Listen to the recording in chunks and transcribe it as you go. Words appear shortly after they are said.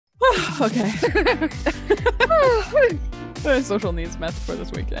Okay. Social needs met for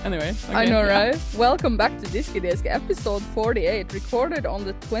this week. Anyway. Okay, I know, right? Welcome back to Disky Disc, episode 48, recorded on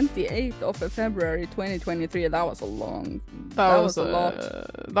the 28th of February 2023. That was a long... That was a lot.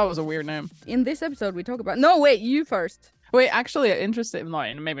 That was a weird name. In this episode, we talk about... No, wait, you first. Wait, actually, interesting.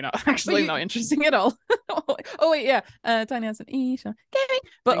 No, maybe not. Actually, not interesting at all. Oh wait, yeah. Tiny Hands and Isha gaming.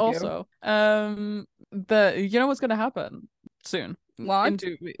 But Thank also, you know what's gonna happen soon? What? In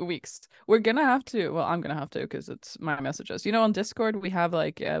 2 weeks, we're gonna have to. Well, I'm gonna have to because it's my messages. You know, on Discord we have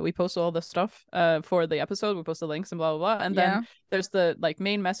like we post all the stuff for the episode. We post the links and blah blah blah, and then there's the like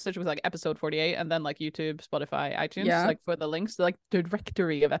main message with like episode 48, and then like YouTube, Spotify, iTunes, like for the links, like the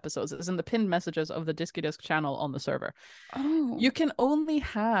directory of episodes is in the pinned messages of the Disky Disc channel on the server. Oh, you can only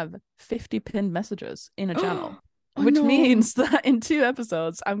have 50 pinned messages in a channel, which means that in 2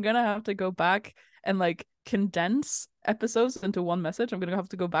 episodes I'm gonna have to go back and like condense episodes into one message. I'm gonna have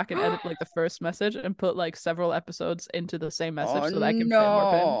to go back and edit like the first message and put like several episodes into the same message so that I can fit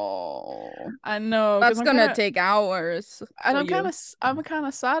more pin. I know that's gonna take hours. And I'm kind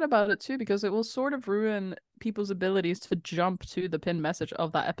of sad about it too, because it will sort of ruin people's abilities to jump to the pinned message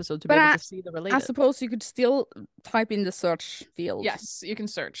of that episode to be able to see the related. I suppose you could still type in the search field. Yes, you can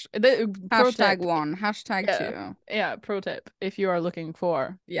search. Hashtag 1, hashtag 2. Yeah, pro tip. If you are looking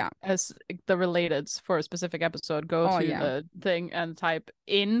for as the relateds for a specific episode, go to the thing and type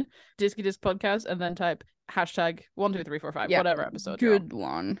in Disky Disc podcast and then type hashtag 12345, whatever episode. Good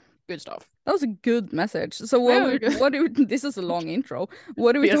one. Good stuff. That was a good message. So what do we, this is a long intro.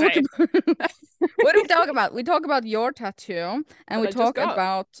 What do we talk about? What do we talk about? We talk about your tattoo, and we talk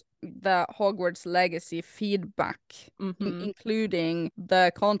about the Hogwarts Legacy feedback, including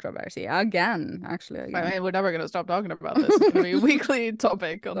the controversy again. I mean, we're never going to stop talking about this. It's going to be a weekly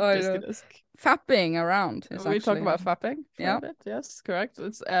topic on Disky Disc. Fapping around. We talk about fapping for a bit. Yes, correct.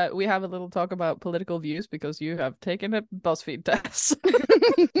 It's we have a little talk about political views because you have taken a BuzzFeed test.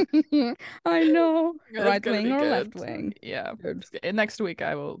 I know. Right wing or left wing? Yeah. Good. Next week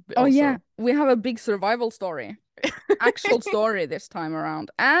I will. Oh yeah, we have a big survival story. Actual story this time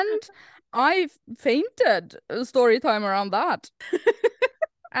around, and I fainted a story time around that.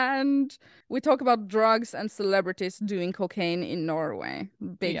 And we talk about drugs and celebrities doing cocaine in Norway.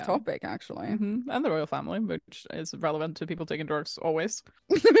 Big topic, actually. And the royal family, which is relevant to people taking drugs always.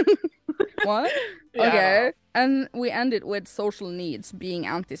 What? Okay. And we end it with social needs being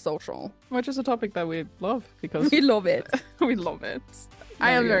antisocial. Which is a topic that we love because... we love it. We love it.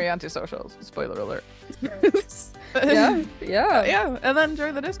 I am very antisocial. Spoiler alert. Yeah. And then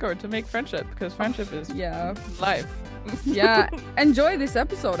join the Discord to make friendship, because friendship is life. Yeah. Enjoy this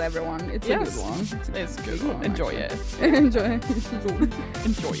episode, everyone. It's a good one. It's a good one. Enjoy it. Enjoy it.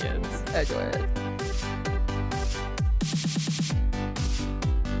 Enjoy it. Enjoy it.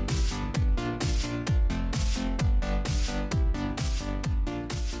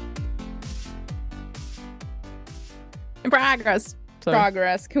 Progress.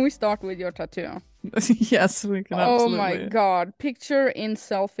 Progress. Can we start with your tattoo? Yes, we can. Absolutely. Oh my god. Picture in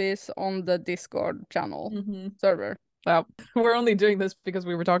selfies on the Discord channel server. Well, we're only doing this because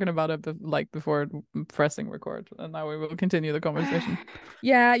we were talking about it before pressing record, and now we will continue the conversation.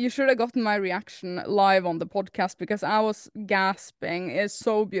 Yeah, you should have gotten my reaction live on the podcast because I was gasping. It's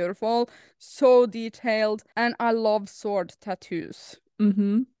so beautiful, so detailed, and I love sword tattoos.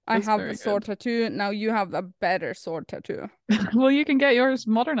 I have a sword tattoo. Now you have a better sword tattoo. Well, you can get yours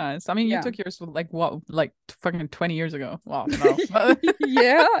modernized. I mean, you took yours fucking 20 years ago. Wow, no.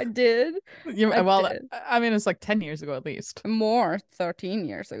 Yeah, I did. I mean, it's like 10 years ago at least. More, 13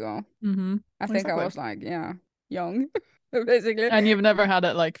 years ago. I think I was like, young, basically. And you've never had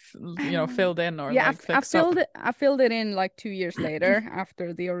it filled in or I filled it in like 2 years later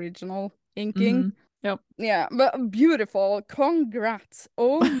after the original inking. Yep. Yeah, but beautiful. Congrats.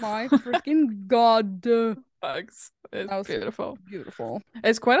 Oh my freaking god. Thanks. It's beautiful. Beautiful.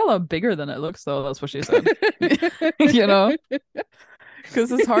 It's quite a lot bigger than it looks, though. That's what she said. You know?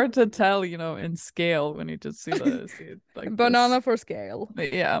 Because it's hard to tell, in scale when you just see it like banana this. For scale.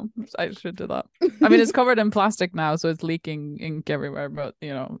 Yeah, I should do that. I mean, it's covered in plastic now, so it's leaking ink everywhere, but,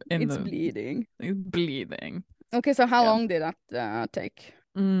 it's bleeding. It's bleeding. Okay, so how long did that take?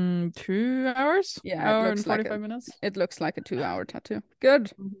 2 hours? Yeah, hour and 45 minutes. It looks like a 2-hour tattoo. Good.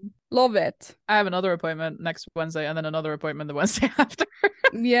 Love it. I have another appointment next Wednesday and then another appointment the Wednesday after.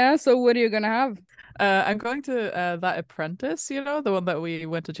 Yeah, so what are you gonna have? I'm going to that Apprentice, the one that we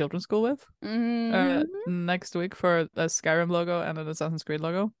went to children's school with, next week for a Skyrim logo and an Assassin's Creed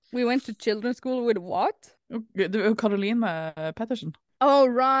logo. We went to children's school with what? Caroline Pettersen. Oh,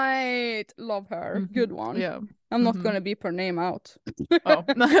 right. Love her. Good one. Yeah. I'm not going to beep her name out. Oh,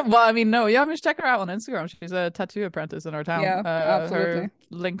 well, I mean, no. Yeah, just check her out on Instagram. She's a tattoo apprentice in our town. Yeah, absolutely. Her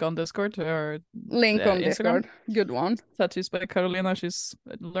link on Discord to her link on Instagram. Discord. Good one. Tattoos by Carolina. She's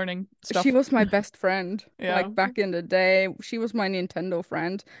learning stuff. She was my best friend. Yeah. Like back in the day. She was my Nintendo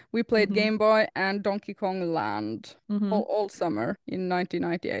friend. We played Game Boy and Donkey Kong Land all summer in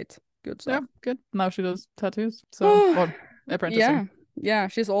 1998. Good stuff. Yeah, good. Now she does tattoos. So, well, apprenticing. Yeah,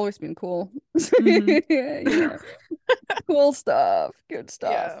 she's always been cool. Yeah. Cool stuff. Good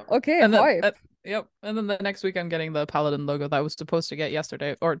stuff. Yeah. Okay, and then, hype. Yep. And then the next week I'm getting the Paladin logo that I was supposed to get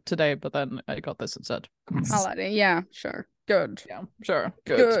yesterday or today, but then I got this instead. Paladin, yeah, sure. Good. Yeah, sure.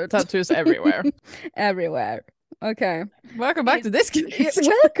 Good. Tattoos everywhere. Everywhere. Okay. Welcome back to this case.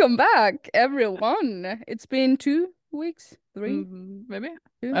 Welcome back, everyone. It's been 2 weeks, 3? Maybe?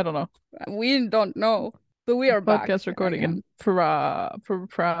 2? I don't know. We don't know. But we are back. Podcast recording in how do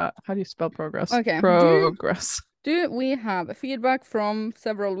you spell progress? Okay. Progress. Do we have feedback from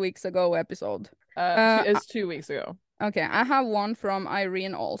several weeks ago episode? It's 2 weeks ago. Okay, I have one from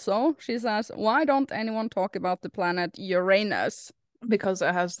Irene also. She says, why don't anyone talk about the planet Uranus? Because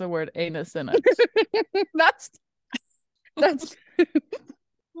it has the word anus in it. That's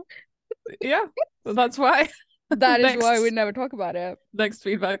yeah, that's why. That is why we never talk about it. Next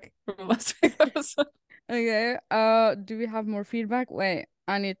feedback from last week's episode. Okay, do we have more feedback? Wait,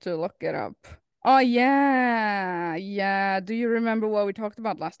 I need to look it up. Oh, yeah. Do you remember what we talked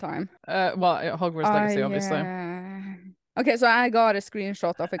about last time? Well, Hogwarts Legacy, obviously. Okay, so I got a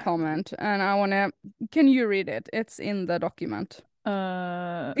screenshot of a comment, and can you read it? It's in the document.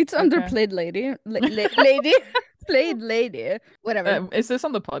 It's under Played Lady. Lady? Played Lady. Whatever. Is this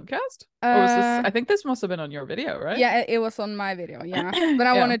on the podcast? Or was this? I think this must have been on your video, right? Yeah, it was on my video, yeah. But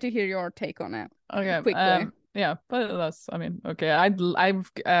I wanted to hear your take on it. Okay. Quickly. Yeah, but that's, I mean, okay. I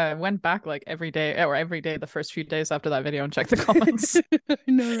went back like every day the first few days after that video and checked the comments.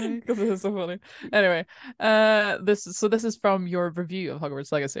 No, because it is so funny. Anyway, this is from your review of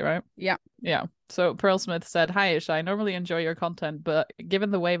Hogwarts Legacy, right? Yeah. Yeah. So Pearl Smith said, "Hi Ish, I normally enjoy your content, but given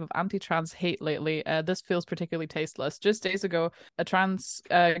the wave of anti-trans hate lately, this feels particularly tasteless. Just days ago, a trans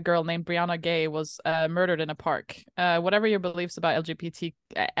girl named Brianna Gay was murdered in a park. Whatever your beliefs about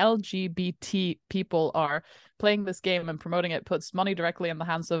LGBT people are, playing this game and promoting it puts money directly in the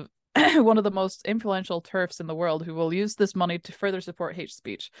hands of one of the most influential TERFs in the world who will use this money to further support hate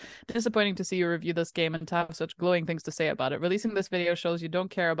speech. Disappointing to see you review this game and to have such glowing things to say about it. Releasing this video shows you don't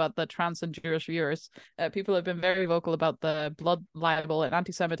care about the trans and Jewish viewers. People have been very vocal about the blood libel and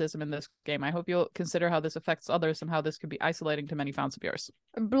anti-Semitism in this game. I hope you'll consider how this affects others and how this could be isolating to many fans of yours."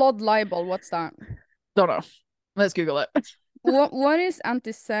 Blood libel, what's that? Don't know. Let's Google it. What is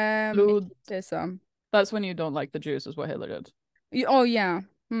anti-Semitism? That's when you don't like the Jews, is what Hitler did. Oh, yeah.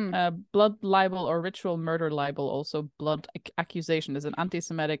 Blood libel or ritual murder libel, also blood accusation, is an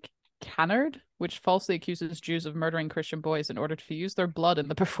anti-Semitic canard which falsely accuses Jews of murdering Christian boys in order to use their blood in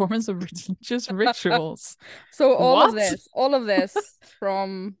the performance of religious rituals. So all of this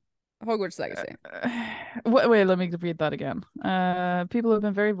from Hogwarts Legacy. Wait, let me read that again. People have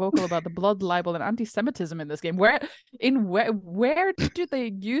been very vocal about the blood libel and anti-Semitism in this game. Where do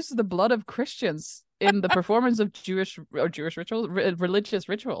they use the blood of Christians in the performance of Jewish rituals, religious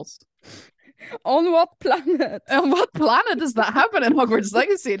rituals? On what planet? On what planet does that happen in Hogwarts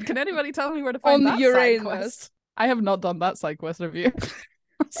Legacy? Can anybody tell me where to find that side quest? I have not done that side quest review.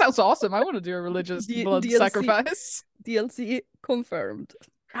 Sounds awesome. I want to do a religious blood sacrifice. DLC confirmed.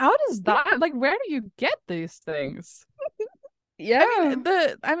 How does that, like, where do you get these things? Yeah,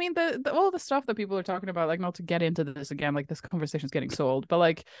 I mean the all the stuff that people are talking about, like, not to get into this again, like this conversation is getting so old, but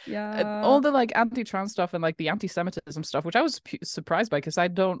like, yeah, all the like anti-trans stuff and like the anti-Semitism stuff, which I was surprised by because I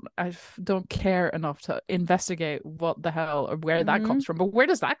don't care enough to investigate what the hell or where that comes from. But where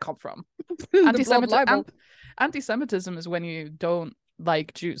does that come from? Anti-Semitism is when you don't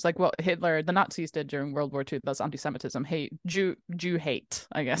like Jews, like what Hitler, the Nazis did during World War II. That's anti-Semitism. Hate, Jew hate,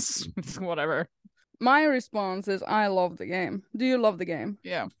 I guess. Whatever. My response is I love the game. Do you love the game?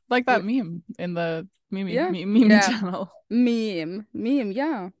 Yeah. Like that meme in the meme channel. Meme,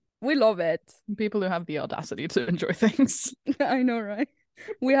 yeah. We love it. People who have the audacity to enjoy things. I know, right?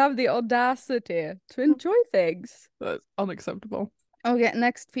 We have the audacity to enjoy things. That's unacceptable. Okay,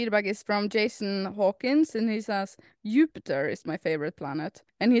 next feedback is from Jason Hawkins, and he says, Jupiter is my favorite planet.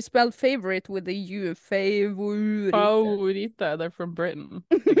 And he spelled favorite with a U. Favorite. Favorita, they're from Britain,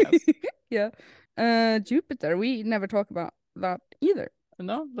 I guess. Yeah. Jupiter, we never talk about that either.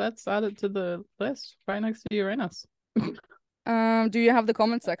 No, let's add it to the list right next to Uranus. Do you have the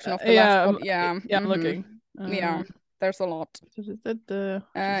comment section of the last one? Yeah. I'm looking. Yeah. There's a lot.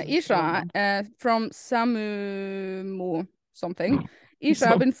 Isha, from Samu something.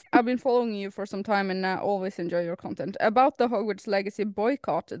 Isha, I've been following you for some time and always enjoy your content. About the Hogwarts Legacy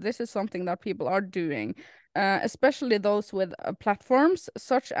boycott, this is something that people are doing, especially those with platforms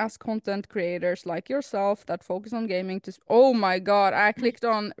such as content creators like yourself that focus on gaming. Oh my god, I clicked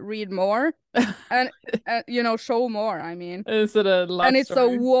on read more and show more. I mean, is it a long and it's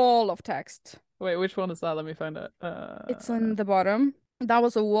story? a wall of text. Wait, which one is that? Let me find it. It's on the bottom. That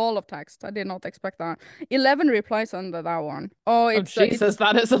was a wall of text. I did not expect that. 11 replies under that one. Oh, Jesus,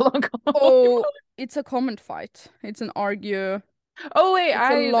 that is a long comment. Oh, it's a comment fight. It's an argue. Oh wait,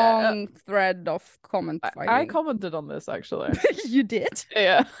 it's a long thread of comment fighting. I commented on this actually. You did?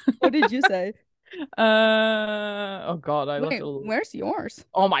 Yeah. What did you say? Oh god, where's yours?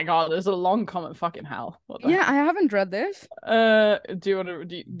 Oh my god, there's a long comment. Fucking hell. Yeah, I haven't read this. Do you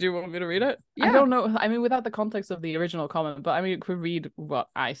want me to read it? Yeah. I don't know. I mean, without the context of the original comment, but I mean, could read what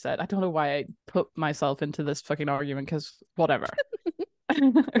I said. I don't know why I put myself into this fucking argument, because whatever.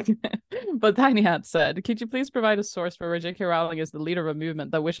 But Tiny Hat said, could you please provide a source for where J.K. Rowling is the leader of a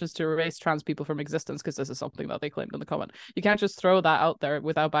movement that wishes to erase trans people from existence? Because this is something that they claimed in the comment. You can't just throw that out there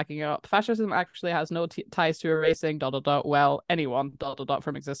without backing it up. Fascism actually has no ties to erasing ... well, anyone ...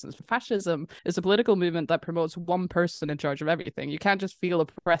 from existence. Fascism is a political movement that promotes one person in charge of everything. You can't just feel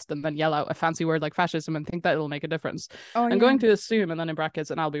oppressed and then yell out a fancy word like fascism and think that it'll make a difference. I'm going to assume, and then in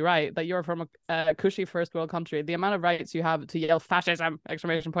brackets, and I'll be right, that you're from a cushy first world country. The amount of rights you have to yell fascism, !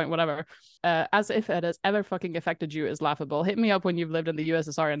 Whatever, as if it has ever fucking affected you, is laughable. Hit me up when you've lived in the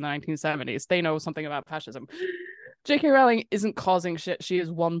USSR in the 1970s. They know something about fascism. J.K. Rowling isn't causing shit. She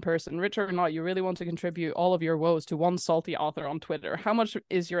is one person. Rich or not, you really want to contribute all of your woes to one salty author on Twitter. How much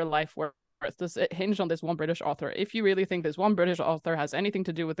is your life worth? Does it hinge on this one British author? If you really think this one British author has anything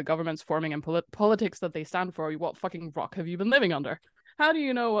to do with the government's forming and politics that they stand for, what fucking rock have you been living under? How do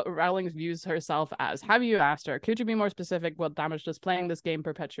you know what Rowling views herself as? Have you asked her? Could you be more specific? What damage does playing this game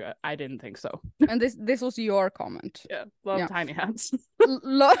perpetuate? I didn't think so. And this was your comment. Yeah, love Tiny Hats.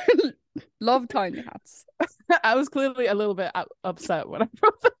 Love Tiny Hats. I was clearly a little bit upset when I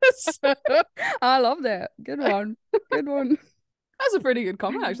wrote this. I loved it. Good one. Good one. That's a pretty good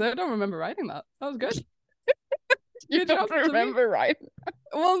comment, actually. I don't remember writing that. That was good. You don't remember writing?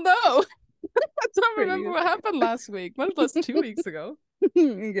 Well, no. I don't remember what happened last week. Much less 2 weeks ago.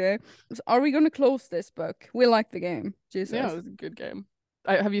 Okay. So are we going to close this book? We like the game. Jesus. Yeah, it was a good game.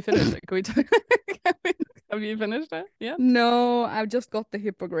 Have you finished it? Can we have you finished it? Yeah. No, I've just got the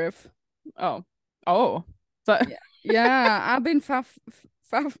hippogriff. Oh. So... yeah, I've been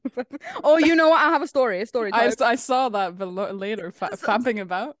Oh, you know what? I have a story. Time. I saw that later. Fapping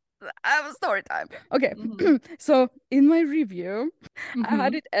about. I have a story time. Okay. So in my review, I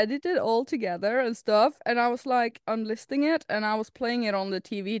had it edited all together and stuff, and I was like unlisting it, and I was playing it on the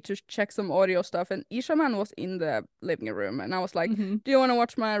TV to check some audio stuff, and Ishaman was in the living room, and I was like, do you want to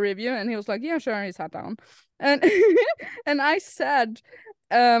watch my review? And he was like, yeah, sure. And he sat down, and and I said,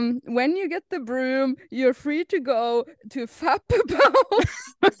 when you get the broom, you're free to go to Fap About.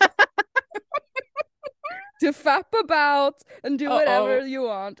 To fap about and do whatever you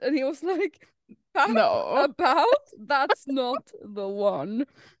want. And he was like, no, about? That's not the one.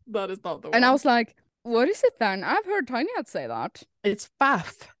 That is not the one. And I was like, what is it then? I've heard Tiny Hat say that. It's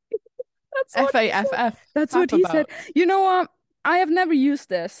faff. That's Faff. That's what he said. You know what? I have never used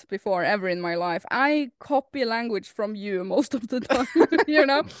this before ever in my life. I copy language from you most of the time. You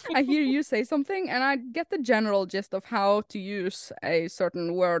know, I hear you say something and I get the general gist of how to use a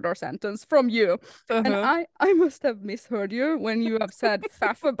certain word or sentence from you. And I must have misheard you when you have said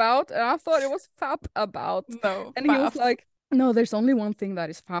faff about, and I thought it was fap about. No, and faff. He was like, no, there's only one thing that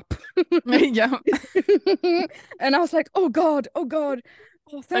is fap. Yeah. And I was like, oh god. Oh,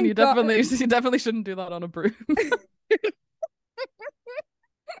 thank and you God. You definitely shouldn't do that on a broom.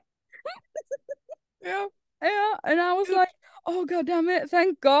 Yeah. And I was like, oh god damn it,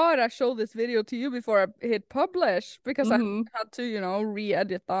 thank God I showed this video to you before I hit publish, because I had to, you know,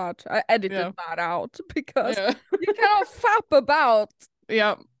 re-edit that. I edited that out because you cannot fap about.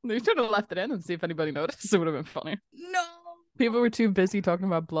 Yeah, you should have left it in and see if anybody noticed. It would have been funny. No, people were too busy talking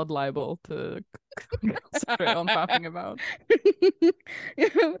about blood libel to concentrate on fapping about.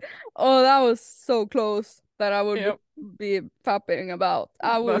 Oh, that was so close that I would be fapping about.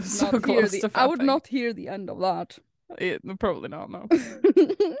 I would not hear the end of that. Probably not, no.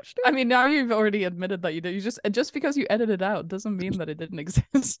 I mean, now you've already admitted that you did. You just because you edited it out doesn't mean that it didn't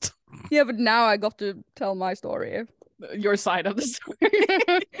exist. Yeah, but now I got to tell my story. Your side of the story.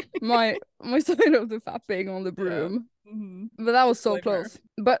 my side of the fapping on the broom. Yeah. Mm-hmm. But that was so close.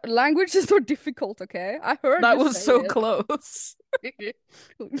 But languages are difficult, okay? I heard that you was say so it. close.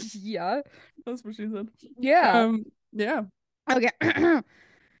 Yeah. That's what she said. Yeah. Yeah. Okay.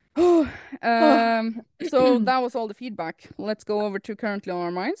 So that was all the feedback. Let's go over to currently on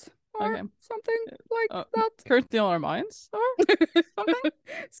our minds. Or something like that. Currently on our minds or something?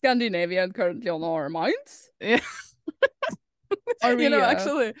 Scandinavian currently on our minds. Yeah. We,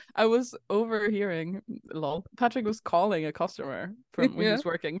 actually, I was overhearing. Lol. Patrick was calling a customer from when he was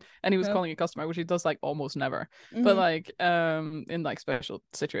working, and he was calling a customer, which he does like almost never. But like, in like special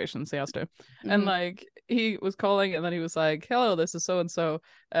situations, he has to. And like, he was calling, and then he was like, "Hello, this is so and so,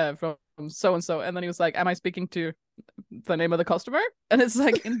 from so and so," and then he was like, "Am I speaking to the name of the customer?" And it's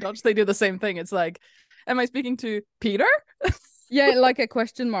like in Dutch they do the same thing. It's like, "Am I speaking to Peter?" Yeah, like a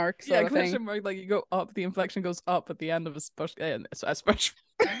question mark sort of question thing. mark, like you go up, the inflection goes up at the end of a special.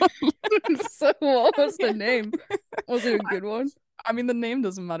 So what was the name? Was it a good one? I mean, the name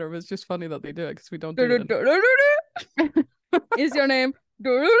doesn't matter. It's just funny that they do it because we don't do it. Is your name?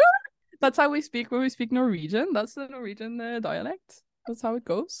 That's how we speak when we speak Norwegian. That's the Norwegian dialect. That's how it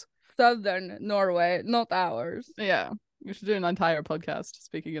goes. Southern Norway, not ours. Yeah. We should do an entire podcast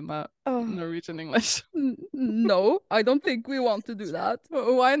speaking in that Norwegian English. No, I don't think we want to do that.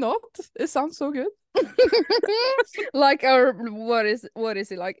 Why not? It sounds so good. Like our what is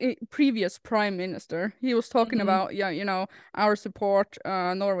it like previous prime minister? He was talking about our support,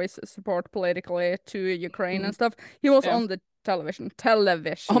 Norway's support politically to Ukraine and stuff. He was on the television.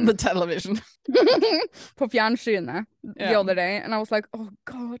 On the television. På fjernsynet the other day, and I was like, oh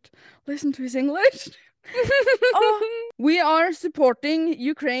God, listen to his English. We are supporting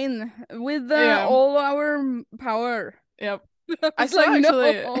Ukraine with all our power. Yep. I saw like,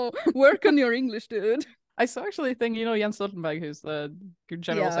 actually no, work on your English, dude. I saw actually a thing, Jens Stoltenberg, who's the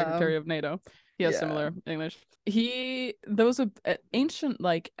general secretary of NATO. He has similar English. There was an ancient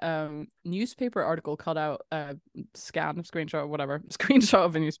like newspaper article cut out, screenshot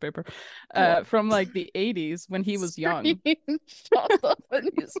of a newspaper from like the 80s when he was young. Shot of a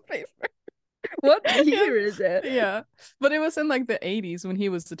newspaper. What year is it? Yeah, but it was in like the 80s when he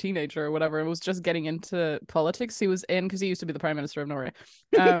was a teenager or whatever. It was just getting into politics. He was in, because he used to be the prime minister of Norway.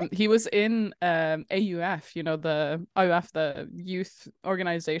 He was in AUF, the AUF, the youth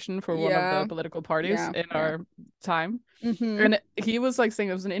organization for one of the political parties in our time. And he was like saying,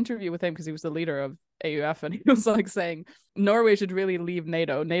 it was an interview with him because he was the leader of AUF, and he was like saying Norway should really leave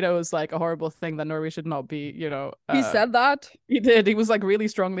NATO. NATO is like a horrible thing that Norway should not be, he said that. He did. He was like really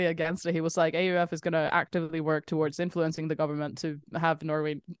strongly against it. He was like, AUF is going to actively work towards influencing the government to have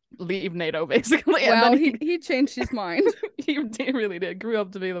Norway leave NATO, basically. Well, and then he changed his mind. he really did. Grew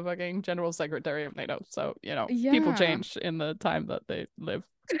up to be the fucking general secretary of NATO. So, people change in the time that they live.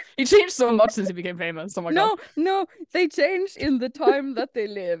 He changed so much since he became famous. Oh my God. No, they changed in the time that they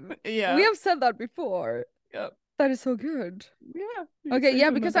live. Yeah. We have said that before. Yeah. That is so good. Yeah. Okay, yeah,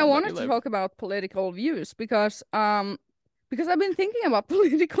 because I wanted to talk about political views because I've been thinking about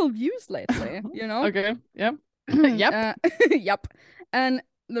political views lately, Okay. Yep. Yep. Yep. And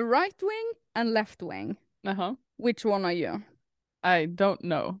the right wing and left wing. Uh-huh. Which one are you? I don't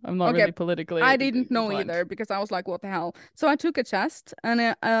know. I'm not really politically. I didn't know either because I was like, what the hell? So I took a test,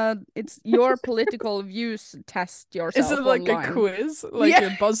 and it's your political views test yourself. Is it like online. A quiz? Like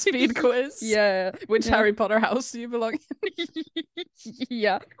a BuzzFeed quiz? Yeah. Which Harry Potter house do you belong in?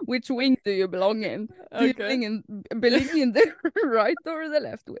 Yeah. Which wing do you belong in? Do you belong in the right or the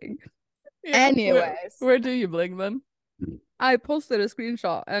left wing? Yeah. Anyways. Where do you belong then? I posted a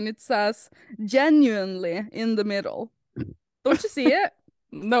screenshot and it says genuinely in the middle. Don't you see it?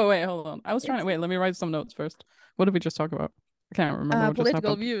 No, wait, hold on. I was trying to wait. Let me write some notes first. What did we just talk about? I can't remember. What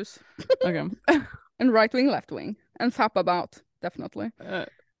political views. Okay. And right wing, left wing, and fap about definitely.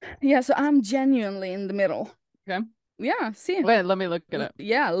 Yeah, so I'm genuinely in the middle. Okay. Yeah. See. Wait, let me look at it.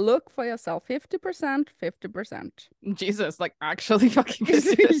 Yeah, look for yourself. 50%, 50%. Jesus, like actually fucking.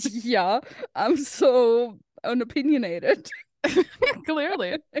 Yeah, I'm so unopinionated.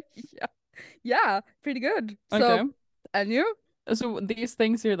 Clearly. Yeah, pretty good. Okay. So, and you? So these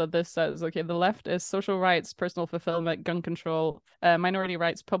things here that this says, okay, the left is social rights, personal fulfillment, gun control, minority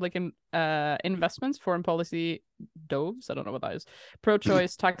rights, public investments, foreign policy, doves, I don't know what that is,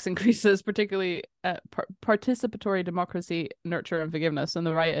 pro-choice, tax increases, particularly participatory democracy, nurture and forgiveness. And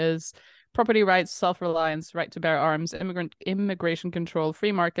the right is property rights, self-reliance, right to bear arms, immigration control,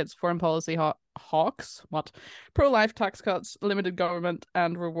 free markets, foreign policy hawks, pro-life, tax cuts, limited government,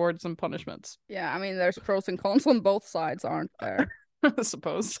 and rewards and punishments. Yeah, I mean, there's pros and cons on both sides, aren't there? I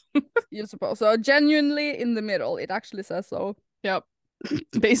suppose. You suppose. So genuinely in the middle, it actually says so. Yep.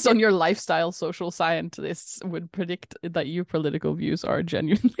 Based on your lifestyle, social scientists would predict that your political views are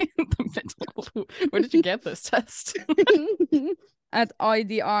genuinely in the middle. Where did you get this test? At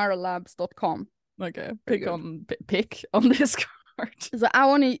idrlabs.com. Okay, pick on Discord. So I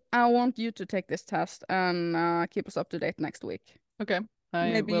want you to take this test and keep us up to date next week. Okay.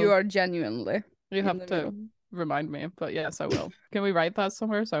 Maybe you are genuinely. You have to remind me, but yes, I will. Can we write that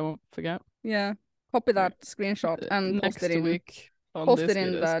somewhere so I won't forget? Yeah. Copy that screenshot and post it in week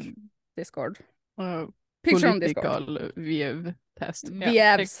the Discord. Picture on Discord. View test.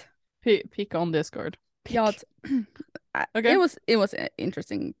 Vievs. Pick on Discord. Yeah. Okay. It was an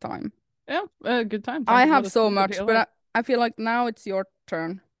interesting time. Yeah, a good time. I have so much, but I feel like now it's your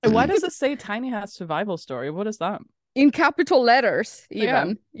turn. Why does it say Tiny Hat's survival story? What is that? In capital letters, even.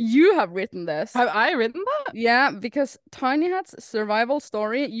 Yeah. You have written this. Have I written that? Yeah, because Tiny Hat's survival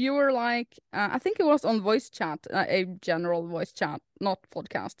story, you were like, I think it was on voice chat, a general voice chat, not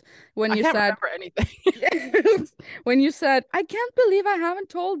podcast. When you said, remember anything. When you said, I can't believe I haven't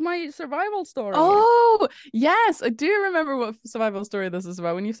told my survival story. Oh, yes. I do remember what survival story this is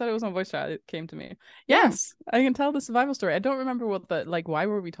about. When you said it was on voice chat, it came to me. Yes, yeah. I can tell the survival story. I don't remember what why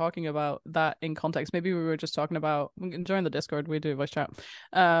were we talking about that in context? Maybe we were just talking about, join the Discord, we do voice chat.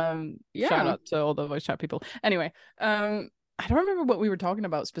 Shout out to all the voice chat people. Anyway, I don't remember what we were talking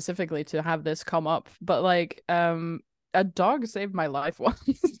about specifically to have this come up, but a dog saved my life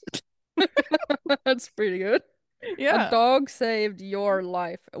once. That's pretty good. Yeah. A dog saved your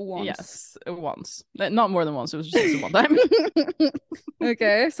life once. Yes, once. Not more than once. It was just one time.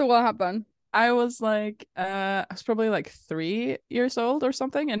 Okay, so what happened? I was I was probably 3 years old or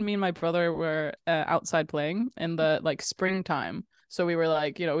something, and me and my brother were outside playing in the springtime. So we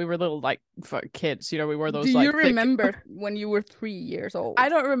were we were little kids, we were those. Do you remember when you were 3 years old? I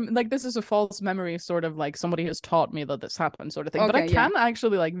don't remember. This is a false memory, sort of somebody has taught me that this happened, sort of thing. Okay, but I can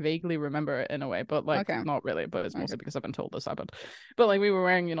actually vaguely remember it in a way, but not really. But it's mostly because I've been told this happened. But we were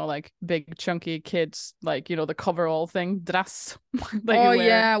wearing big chunky kids the coverall thing, dress.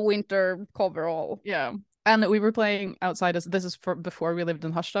 Winter coverall. Yeah. And we were playing outside. This is before we lived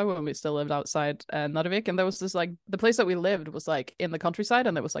in Harstad, when we still lived outside Narvik. And there was this the place that we lived was in the countryside,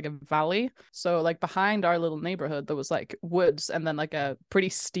 and there was a valley. So behind our little neighborhood, there was woods, and then a pretty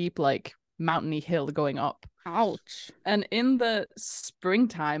steep mountainy hill going up. Ouch. And in the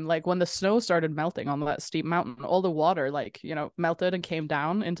springtime, when the snow started melting on that steep mountain, all the water melted and came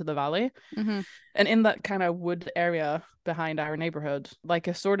down into the valley. Mm-hmm. And in that kind of wood area behind our neighborhood,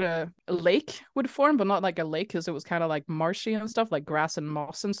 a sort of lake would form, but not a lake, because it was kind of marshy and stuff, grass and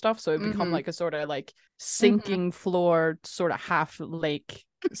moss and stuff. So it would become a sort of sinking floor, sort of half lake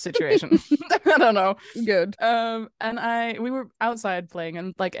situation. I don't know. Good. And we were outside playing,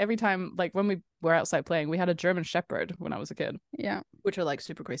 and every time when we were outside playing, we had a German Shepherd when I was a kid. Yeah. Which are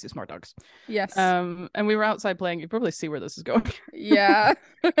super crazy smart dogs. Yes. And we were outside playing. You probably see where this is going. Yeah.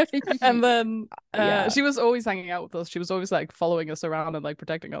 And then she was always hanging out with us. She was always following us around and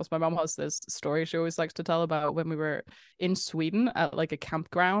protecting us. My mom has this story she always likes to tell about when we were in Sweden at a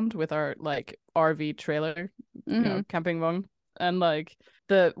campground with our RV trailer, camping vogn. And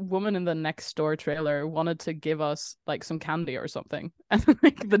the woman in the next door trailer wanted to give us some candy or something, and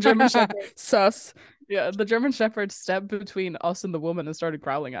the German Shepherd sus. Yeah, the German Shepherd stepped between us and the woman and started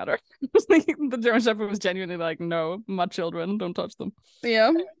growling at her. The German Shepherd was genuinely no, my children, don't touch them.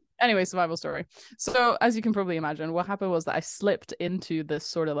 Yeah. Anyway, survival story. So as you can probably imagine, what happened was that I slipped into this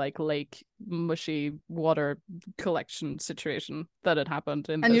sort of lake mushy water collection situation that had happened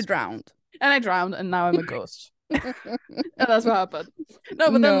and you drowned. And I drowned, and now I'm a ghost. And that's what happened.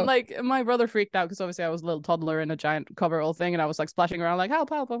 No, but then my brother freaked out because obviously I was a little toddler in a giant coverall thing, and I was splashing around help,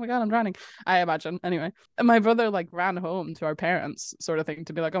 oh my god, I'm drowning, I imagine. Anyway, and my brother ran home to our parents, sort of thing,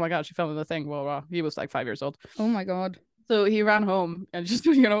 to be oh my god, she fell in the thing. Well, he was 5 years old. Oh my god. So he ran home and just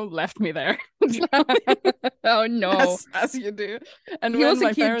left me there. Oh no. As you do. And he was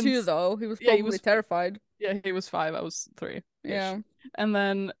a kid too, though. He was probably terrified. Yeah, he was 5. I was 3. Yeah. And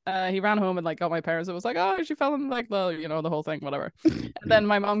then he ran home and got my parents. It was oh, she fell in the whole thing, whatever. And then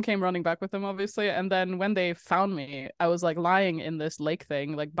my mom came running back with him, obviously. And then when they found me, I was lying in this lake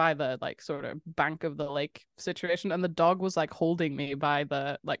thing, by the sort of bank of the lake situation, and the dog was holding me by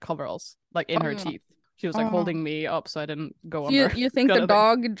the coveralls, in her teeth. She was holding me up so I didn't go under. You think the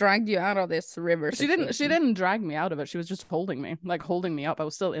dog dragged you out of this river? She didn't drag me out of it. She was just holding me, holding me up. I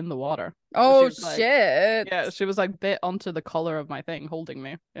was still in the water. Oh shit! Yeah, she was bit onto the collar of my thing, holding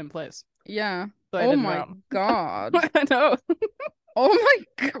me in place. Yeah. So oh my god! I know. Oh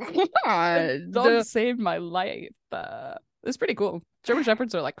my god! The dog saved my life. It's pretty cool. German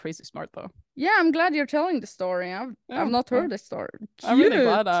Shepherds are like crazy smart though. Yeah, I'm glad you're telling the story. I've not heard this story. I'm really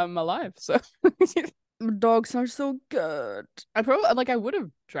glad I'm alive. So dogs are so good. I probably like I would have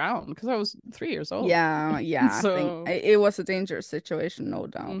drowned because I was 3 years old. Yeah. So I think it was a dangerous situation, no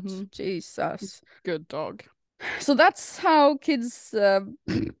doubt. Jesus. Good dog. So that's how kids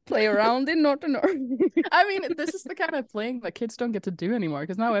play around in Northern Norway. I mean, this is the kind of playing that kids don't get to do anymore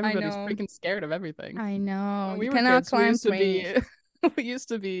because now everybody's freaking scared of everything. I know. When we were kids, we used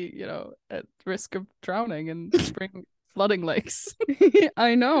to be, you know, at risk of drowning in spring flooding lakes.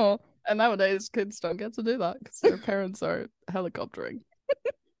 I know. And nowadays, kids don't get to do that because their parents are helicoptering.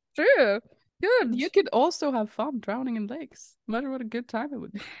 True. Good. You could also have fun drowning in lakes. Imagine what a good time it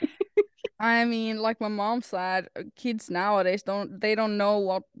would be. I mean, like my mom said, kids nowadays don't know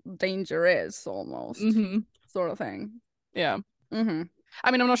what danger is almost, sort of thing. Yeah. I mean,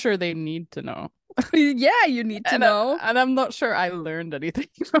 I'm not sure they need to know. Yeah, you need to know. And I'm not sure I learned anything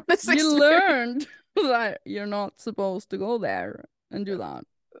from this experience. You learned that you're not supposed to go there and do that.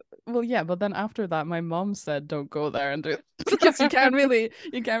 Well, yeah, but then after that, my mom said, "Don't go there and do it," because you can't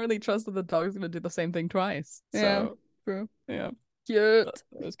really trust that the dog's gonna do the same thing twice. So, yeah, true. Yeah, cute.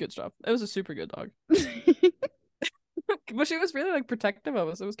 It was good stuff. It was a super good dog. But she was really like protective of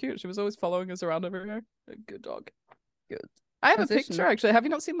us. It was cute. She was always following us around everywhere. A good dog. Good. I have a picture actually. Have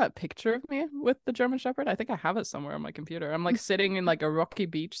you not seen that picture of me with the German Shepherd? I think I have it somewhere on my computer. I'm like sitting in like a rocky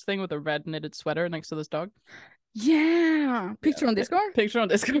beach thing with a red knitted sweater next to this dog. Yeah. Picture on Discord? Picture on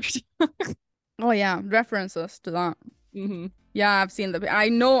Discord. Oh yeah, references to that. Yeah, I've seen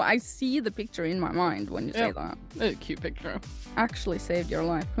I see the picture in my mind when you say that. A cute picture. Actually saved your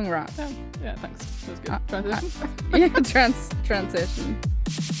life. Congrats. Yeah, thanks. That was good. Transition? Yeah, transition.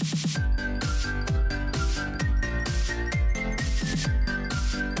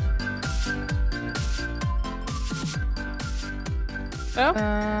 Oh?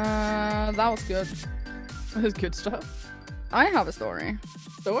 That was good. That was good stuff. I have a story.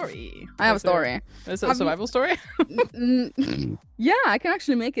 I have a story. Is it a survival story? Yeah, I can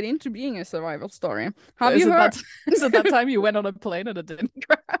actually make it into being a survival story. Is it that time you went on a plane and it didn't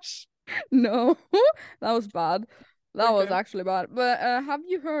crash? No, that was bad. That was actually bad. But have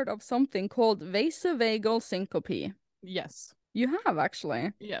you heard of something called vasovagal syncope? Yes. You have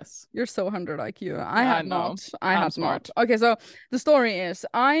actually. Yes. You're so 100 IQ. I have not. I'm smart. Not. Okay, so the story is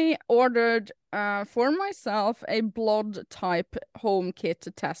I ordered for myself a blood type home kit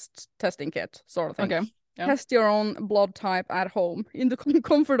testing kit sort of thing. Okay. Yeah. Test your own blood type at home in the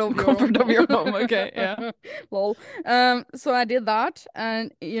comfort of your home. Okay, yeah. Lol. So I did that,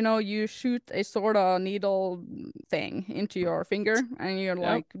 and you shoot a sort of needle thing into your finger, and you're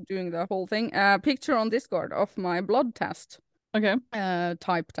like doing the whole thing. Picture on Discord of my blood test. Okay.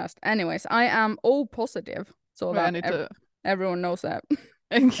 Type test. Anyways, I am O positive, so that everyone knows that.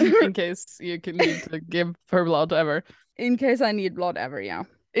 In case you can need to give her blood ever. In case I need blood ever, yeah.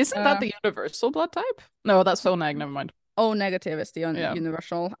 Isn't that the universal blood type? No, that's so neg. Never mind. O negative is the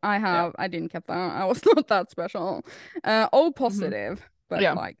universal. I didn't get that. I was not that special. O positive.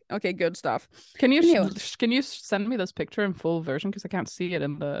 But okay, good stuff. Can you send me this picture in full version because I can't see it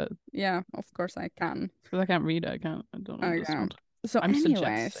in the. Yeah, of course I can. Because I can't read it. I don't understand. So I'm anyways,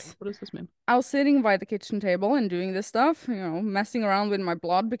 suggesting. What does this mean? I was sitting by the kitchen table and doing this stuff, messing around with my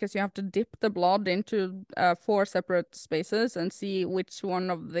blood because you have to dip the blood into 4 separate spaces and see which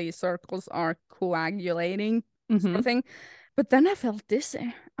one of the circles are coagulating, sort of thing. But then I felt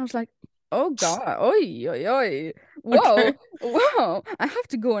dizzy. I was like, oh God, oi, oi, oi. Whoa, whoa, I have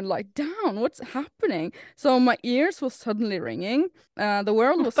to go and lie down. What's happening? So my ears was suddenly ringing. The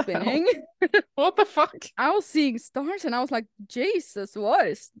world was spinning. What the fuck? I was seeing stars and I was like, Jesus, what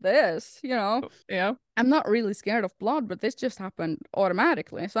is this? Yeah. I'm not really scared of blood, but this just happened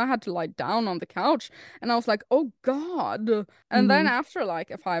automatically. So I had to lie down on the couch and I was like, oh God. And then after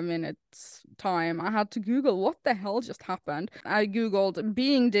like a 5 minutes time, I had to Google what the hell just happened. I Googled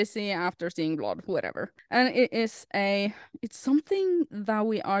being dizzy after seeing blood, whatever. And it's something that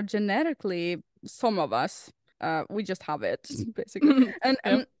we are genetically, some of us, we just have it basically.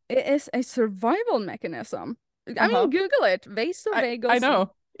 And it is a survival mechanism. I mean, Google it. Vasovagal. I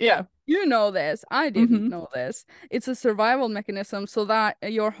know. Yeah. You know this. I didn't know this. It's a survival mechanism so that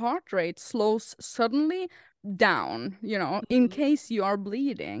your heart rate slows suddenly down, in case you are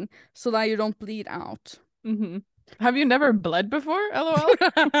bleeding, so that you don't bleed out. Have you never bled before? LOL,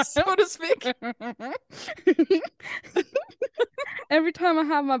 so to speak. Every time I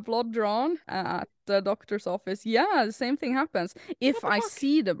have my blood drawn at the doctor's office, the same thing happens if I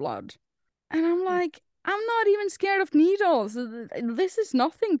see the blood. And I'm like, I'm not even scared of needles. This is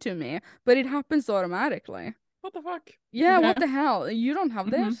nothing to me, but it happens automatically. What the fuck? Yeah, Okay. what the hell? You don't have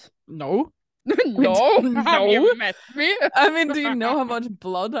this? No. No. No. Have you met me? I mean, do you know how much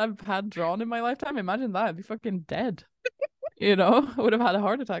blood I've had drawn in my lifetime? Imagine that. I'd be fucking dead. You know, I would have had a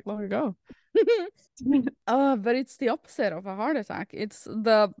heart attack long ago. But it's the opposite of a heart attack. It's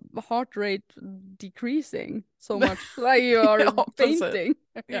the heart rate decreasing so much that you are fainting.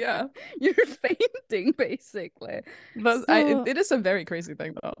 Yeah. You're fainting basically. It is a very crazy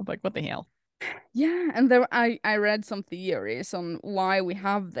thing though. Like, what the hell? Yeah, and I read some theories on why we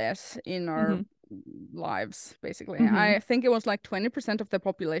have this in our lives, basically. I think it was like 20% of the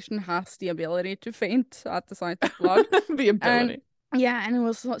population has the ability to faint at the sight of blood. The ability. And it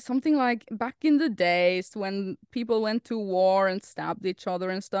was something like back in the days when people went to war and stabbed each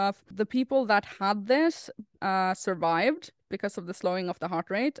other and stuff. The people that had this survived because of the slowing of the heart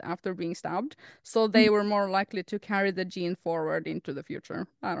rate after being stabbed. So they were more likely to carry the gene forward into the future.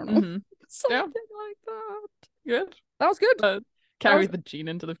 I don't know. Something like that. Good. That was good. Carry the gene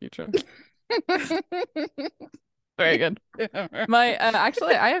into the future. Very good. My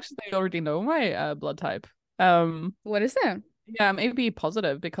actually, I actually already know my blood type. What is it? Yeah, I'm AB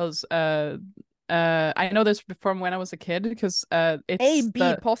positive because I know this from when I was a kid because it's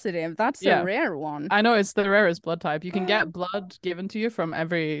AB positive. That's a rare one. I know it's the rarest blood type. You can get blood given to you from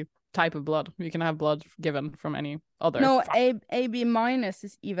every type of blood. You can have blood given from any other. No, AB minus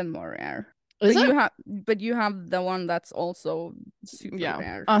is even more rare. Is but it? You have the one that's also super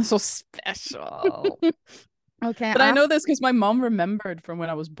rare. Oh, so special. Okay. But I know this because my mom remembered from when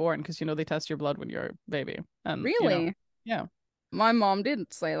I was born because they test your blood when you're a baby. And really? Yeah. My mom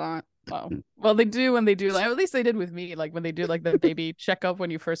didn't say that. Oh. Well, they do when they do like at least they did with me, like when they do like the baby checkup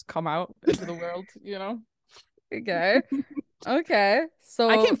when you first come out into the world, Okay. Okay. So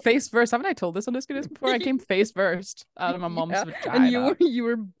I came face first. Haven't I told this on Discord before? I came face first out of my mom's vagina. And you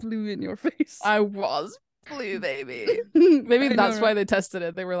were blue in your face. I was blue, baby. Maybe that's why they tested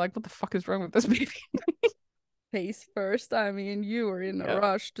it. They were like, what the fuck is wrong with this baby? Face first. I mean, you were in a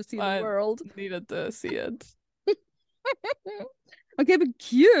rush to see the world. Needed to see it. Okay, but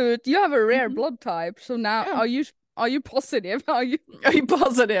cute. You have a rare blood type. So now are you positive? Are you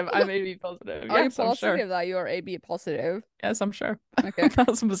positive? I'm AB positive. Are you positive that you are AB positive? Yes, I'm sure. Okay.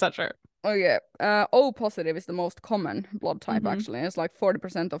 1,000% sure. Okay. O positive is the most common blood type, actually. It's like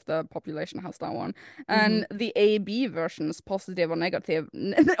 40% of the population has that one. And the AB versions, positive or negative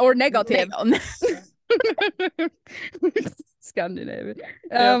or negative. Scandinavian.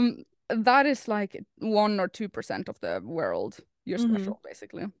 That is like 1 or 2% of the world. You're special,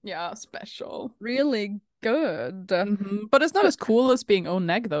 basically. Yeah, special. Really good. But it's not as cool as being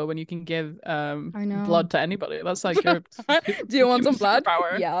O-neg though, when you can give blood to anybody. That's like your Do you want some blood?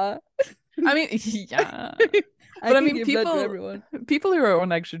 Power. Yeah. I mean, yeah. But I mean, people who are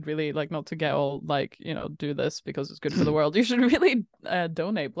O-neg should really like not to get all like do this because it's good for the world. You should really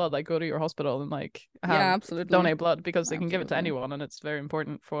donate blood. Like go to your hospital and like absolutely donate blood because they can give it to anyone, and it's very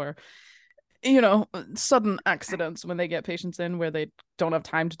important for sudden accidents when they get patients in where they don't have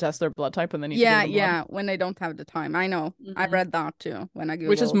time to test their blood type and they need to give them blood. When they don't have the time. I know. I read that too when I Googled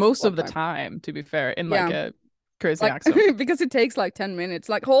which is most of the time, to be fair, in like a crazy accident. Because it takes like 10 minutes.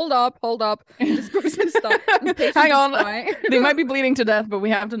 Like, hold up. This person stop. Hang on. They might be bleeding to death, but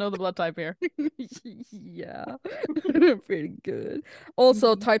we have to know the blood type here. Yeah. Pretty good.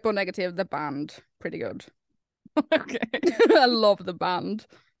 Also, type O negative, the band. Pretty good. Okay. I love the band.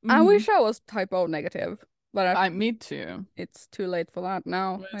 I wish I was type O negative, but me too. It's too late for that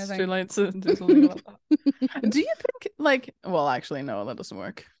now. It's too late to do something about that. Do you think well, actually, no, that doesn't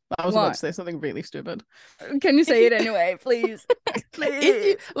work. I was about to say something really stupid. Can you say it anyway, please?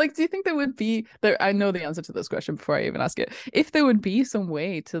 Please. Do you think there would be there? I know the answer to this question before I even ask it. If there would be some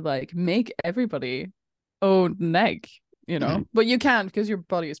way to like make everybody O-neg, but you can't because your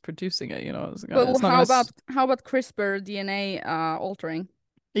body is producing it. But how about CRISPR DNA altering?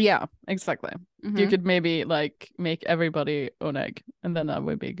 Yeah, exactly. You could maybe like make everybody O-neg, and then that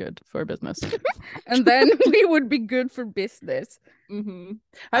would be good for business. And then we would be good for business. Have you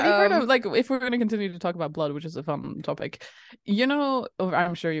heard of if we're going to continue to talk about blood, which is a fun topic,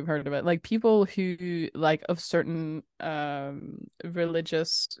 I'm sure you've heard of it, like people who like of certain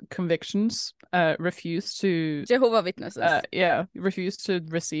religious convictions refuse to Jehovah's Witnesses. Refuse to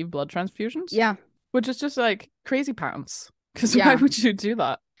receive blood transfusions. Yeah, which is just like crazy pants. Because why would you do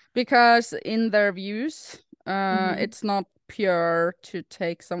that? Because in their views, it's not pure to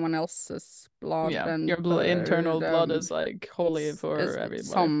take someone else's blood. And your internal blood is like holy for everyone.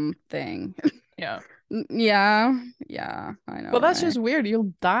 Something. Yeah. Yeah, I know. Well, that's right? just weird.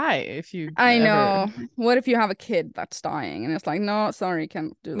 You'll die if you I ever. know. What if you have a kid that's dying and it's like, no, sorry,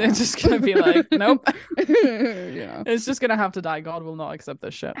 can't do It's that. just gonna be like, nope. You It's just gonna have to die. God will not accept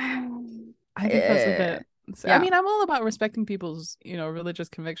this shit. know. I think that's a bit. I Yeah, mean, I'm all about respecting people's, religious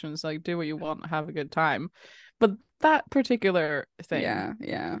convictions. Like, do what you want, have a good time. But that particular thing,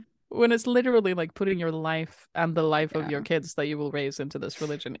 yeah, when it's literally like putting your life and the life of your yeah. kids that you will raise into this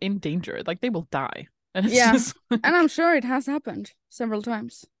religion in danger, like they will die. And it's Yeah. just And I'm like, sure it has happened several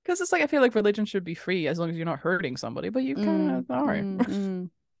times. because it's like, I feel like religion should be free as long as you're not hurting somebody, but you kind of are,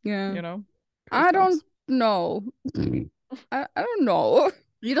 Yeah. you know? Crazy I don't talks. know. I don't know.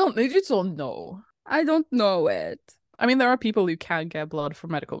 You just don't know. I don't know it. I mean, there are people who can get blood for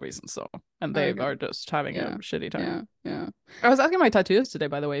medical reasons, so, and they Okay. are just having a Yeah. shitty time. Yeah. I was asking my tattoos today,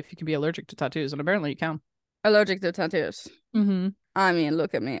 by the way, if you can be allergic to tattoos, and apparently you can. Allergic to tattoos. Mm-hmm. I mean,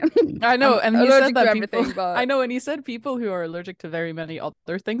 look at me. I know, I'm and he said allergic to that people. everything, I but know, and he said people who are allergic to very many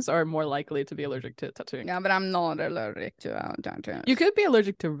other things are more likely to be allergic to tattooing. yeah, but I'm not allergic to You tattoos. could be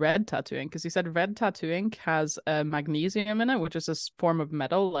allergic to red tattooing because he said red tattooing has magnesium in it, which is a form of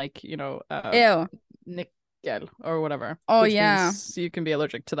metal, like Ew. nickel or whatever, Oh which yeah. means you can be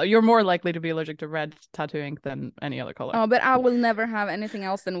allergic to that. You're more likely to be allergic to red tattooing than any other color. Oh, but I will never have anything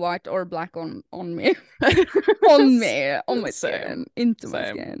else than white or black on me. On me, on my Same, skin, into my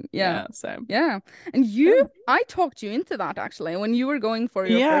same, skin. Yeah. yeah, same. Yeah. And I talked you into that actually when you were going for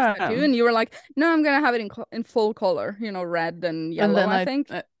your first Yeah, tattoo and you were like, no, I'm gonna have it in full color, red and and yellow, then I think.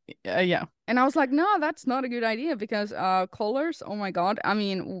 yeah. And I was like, no, that's not a good idea because colors, oh my God. I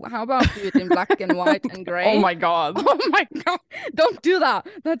mean, how about do it in black and white and Oh gray? my God. Oh my God. Don't do that.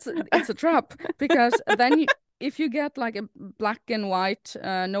 It's a trap because then if you get like a black and white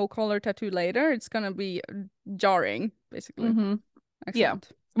no color tattoo later, it's gonna be jarring, basically. Mm-hmm. Yeah. Excellent.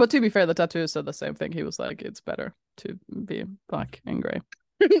 But to be fair, the tattoo said the same thing. He was like, it's better to be black and gray.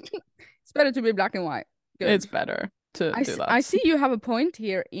 It's better to be black and white. It's Good. better to do I that. see you have a point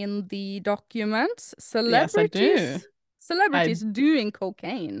here in the documents. Yes, I do. I Celebrities doing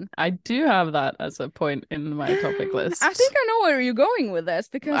cocaine. I do have that as a point in my topic I think list. I know where you're going with this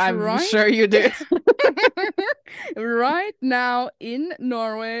because I'm sure you do. right now in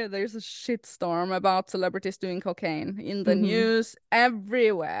Norway, there's a shitstorm about celebrities doing cocaine in the Hmm. news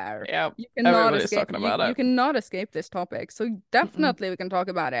everywhere. Yeah, You cannot everybody's escape talking about you it. cannot escape this topic. So Mm-mm. definitely we can talk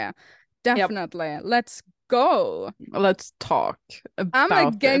about it. Yep. Definitely. Let's go. Let's talk I'm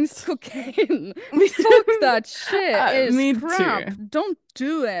about against it. cocaine. Fuck that shit. It is Me crap. too. Don't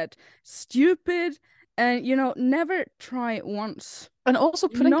do it. Stupid. And never try it once. And also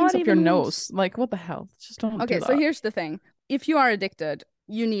putting things Not up your even once. nose. Like, what the hell? Just don't do Okay, so that. here's the thing. If you are addicted,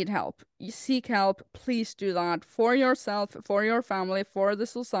 you need help. You seek help. Please do that for yourself, for your family, for the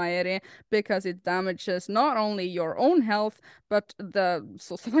society, because it damages not only your own health, but the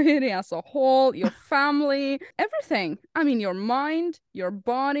society as a whole, your family, everything. I mean, your mind, your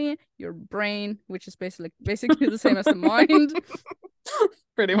body, your brain, which is basically the same as the mind.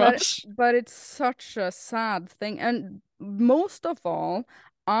 Pretty But much. but it's such a sad thing. And most of all,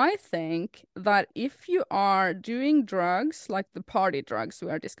 I think that if you are doing drugs, like the party drugs we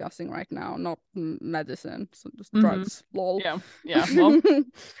are discussing right now, not medicine, so just Hmm. drugs, lol. Yeah. Yeah. Well,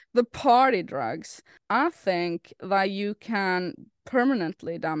 The party drugs, I think that you can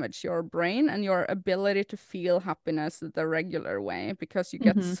permanently damage your brain and your ability to feel happiness the regular way because you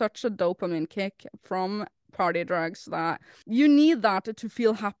get hmm. such a dopamine kick from party drugs that you need that to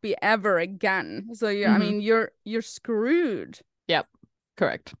feel happy ever again. So I Hmm. mean, you're screwed. Yep.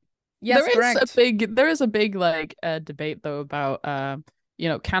 Correct. Yes, correct. There is a big like debate though about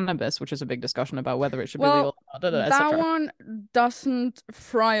cannabis, which is a big discussion about whether it should be Well, legal, that etc. one doesn't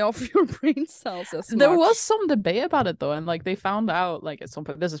fry off your brain cells as There was much. some debate about it though, and like they found out like at some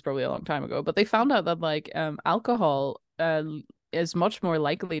point, this is probably a long time ago, but they found out that like alcohol is much more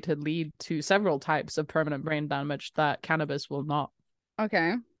likely to lead to several types of permanent brain damage that cannabis will not.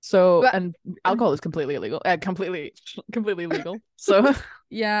 Okay. So, But and alcohol is completely illegal, completely legal. So,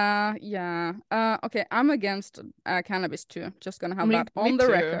 yeah. Okay, I'm against cannabis too. Just gonna have that me on the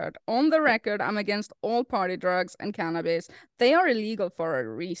too. record. On the record, I'm against all party drugs and cannabis. They are illegal for a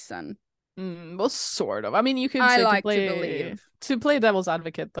reason. Well, sort of. I mean, you could I say like to believe. to play devil's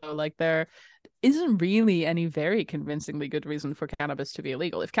advocate though, like there isn't really any very convincingly good reason for cannabis to be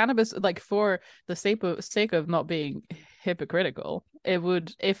illegal. If cannabis, like for the sake of not being hypocritical, it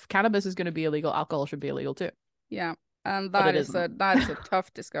would if cannabis is going to be illegal, alcohol should be illegal too. Yeah. And But that it is isn't. a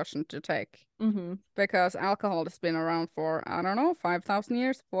tough discussion to take Hmm. because alcohol has been around for, I don't know, 5,000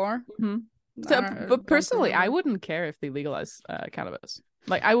 years, four. Hmm. I So, but don't personally, I remember. wouldn't care if they legalize cannabis.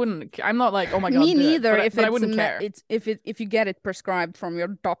 Like I'm not like, oh my God, me do neither. it. If but I wouldn't care. It's if you get it prescribed from your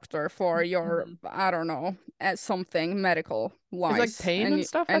doctor for your I don't know something medical wise, it's like pain and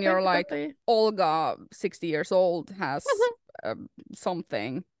stuff. and I you're think like Olga, 60 years old, has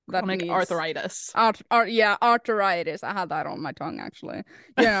something that chronic needs arthritis. Arthritis. I had that on my tongue actually.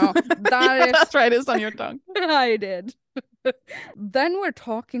 You know that is arthritis on your tongue. I did. Then we're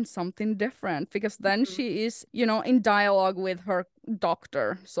talking something different because then she is, you know, in dialogue with her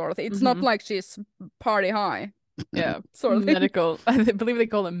doctor, sort of. It's not like she's party high. Yeah, sort of medical. I believe they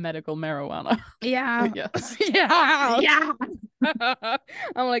call it medical marijuana. Yeah. Yes. Yeah.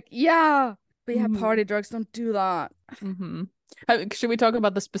 I'm like, yeah, but yeah, party drugs don't do that. Should we talk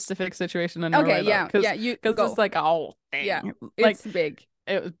about the specific situation in Norway? Okay, yeah, because go. it's like a whole thing. Yeah, like, it's big.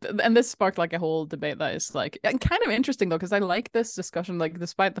 And this sparked like a whole debate that is like kind of interesting though, because I like this discussion, like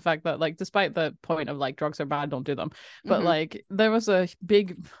despite the fact that like despite the point of like drugs are bad, don't do them, but like there was a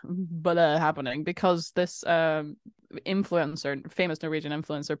big but happening because this influencer, famous Norwegian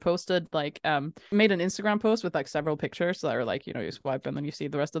influencer, posted like made an Instagram post with like several pictures that are like, you know, you swipe and then you see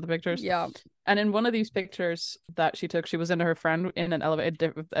the rest of the pictures. Yeah. And in one of these pictures that she took, she was in her friend in an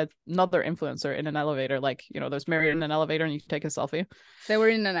elevator, another influencer in an elevator, like, you know, there's mirror in an elevator and you can take a selfie. They were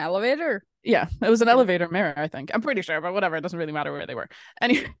in an elevator? Yeah, it was an elevator mirror, I think. I'm pretty sure, but whatever, it doesn't really matter where they were.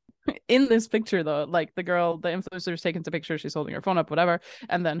 Anyway, in this picture though, like the influencer is taking the picture, she's holding her phone up, whatever,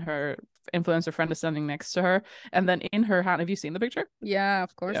 and then her influencer friend is standing next to her, and then in her hand, have you seen the picture? Yeah,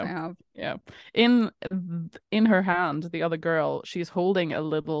 of course I have. Yeah, in her hand, the other girl, she's holding a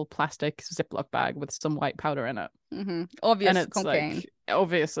little plastic Ziploc bag with some white powder in it. Obvious, and it's cocaine. Like,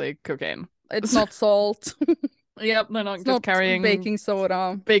 obviously cocaine. It's not salt. Yep, they're not just carrying baking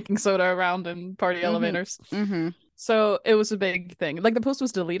soda around in party elevators. So it was a big thing. Like the post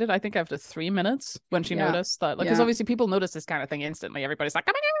was deleted, I think, after 3 minutes when she noticed that, like, because obviously people notice this kind of thing instantly. Everybody's like,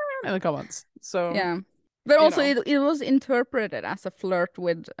 oh my God, in the comments. So yeah. But also it was interpreted as a flirt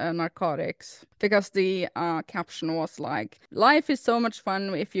with narcotics because the caption was like, life is so much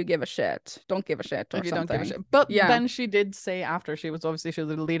fun if you give a shit. Don't give a shit or if you something. Don't give a shit. But then she did say after she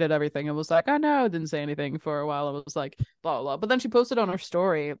deleted everything and was like, oh no, didn't say anything for a while. It was like, blah, blah, blah. But then she posted on her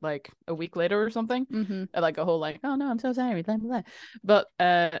story like a week later or something. Like a whole like, oh no, I'm so sorry, blah, blah, blah. But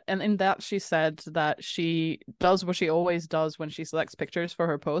and in that she said that she does what she always does when she selects pictures for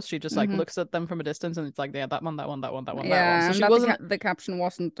her post. She just like looks at them from a distance and it's like, yeah, that one. Yeah, so she wasn't. The caption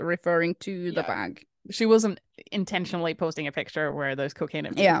wasn't referring to the bag. She wasn't intentionally posting a picture where there's cocaine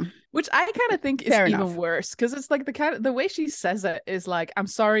in it. Yeah, which I kind of think is even worse because it's like the way she says it is like, I'm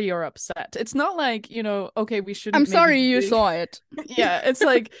sorry you're upset. It's not like, you know, okay, we shouldn't. I'm sorry you saw it. Yeah, it's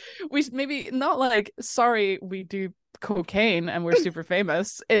like we maybe not like sorry we do cocaine and we're super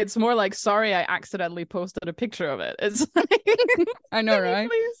famous. It's more like sorry I accidentally posted a picture of it. It's like I know, right?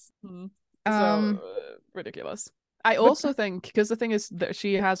 So ridiculous. I also think because the thing is that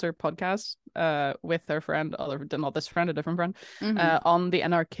she has her podcast with her friend, not this friend, a different friend, on the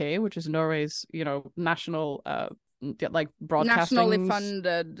NRK, which is Norway's, you know, national like broadcasting, nationally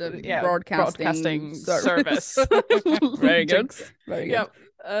funded broadcasting service. Very good. Very good.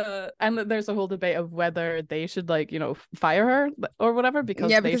 And there's a whole debate of whether they should, like, you know, fire her or whatever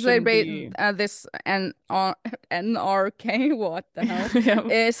because they this NRK, what the hell,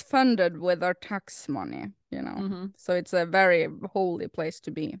 is funded with our tax money, you know. So it's a very holy place to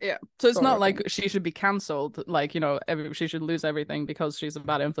be. Yeah. So it's not like she should be cancelled, like, you know, she should lose everything because she's a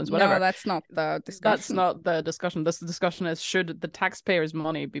bad influence, whatever. No, that's not the discussion. That's not the discussion. The discussion is, should the taxpayers'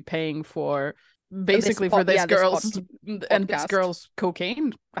 money be paying for basically for this girl's and this girl's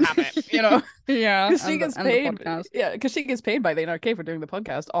cocaine habit, you know? Yeah, because she gets paid. Yeah, because she gets paid by the NRK for doing the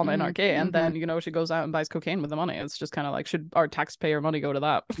podcast on NRK, and then, you know, she goes out and buys cocaine with the money. It's just kind of like, should our taxpayer money go to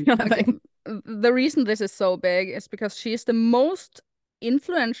that? Okay. The reason this is so big is because she's the most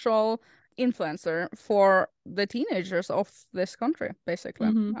influential influencer for the teenagers of this country, basically.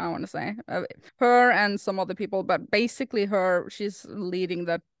 I want to say her and some other people, but basically she's leading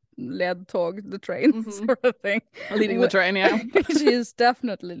the the train sort of thing. Leading the train, yeah. She is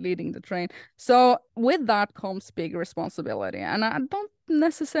definitely leading the train. So with that comes big responsibility, and I don't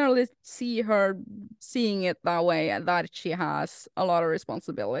necessarily see her seeing it that way, that she has a lot of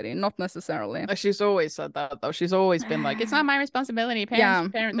responsibility. Not necessarily. She's always said that though. She's always been like, it's not my responsibility.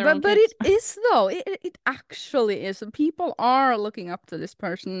 Parent their own but kids. It is though. It actually is. People are looking up to this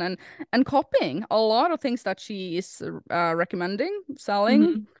person and copying a lot of things that she is recommending,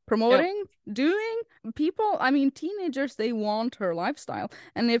 selling, promoting, doing. People, I mean, teenagers, they want her lifestyle,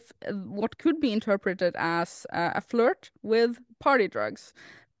 and if what could be interpreted as a flirt with party drugs,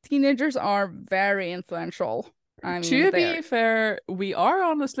 teenagers are very influential I mean, to be fair, we are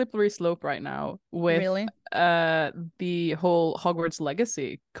on a slippery slope right now with the whole Hogwarts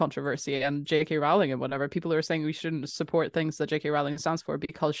Legacy controversy and J.K. Rowling and whatever. People are saying we shouldn't support things that J.K. Rowling stands for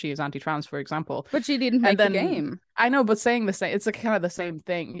because she is anti-trans, for example. But she didn't make the game. I know, but saying the same, it's a kind of the same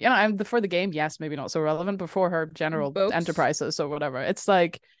thing. You know, for the game, yes, maybe not so relevant, but for her general enterprises or whatever, it's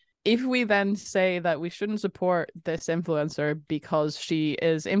like, if we then say that we shouldn't support this influencer because she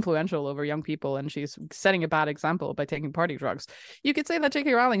is influential over young people and she's setting a bad example by taking party drugs, you could say that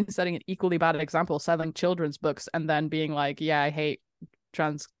J.K. Rowling is setting an equally bad example selling children's books and then being like, yeah, I hate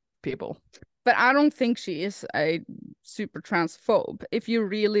trans people. But I don't think she is a super transphobe. If you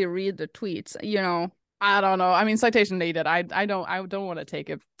really read the tweets, you know. I don't know. I mean, citation needed. I don't want to take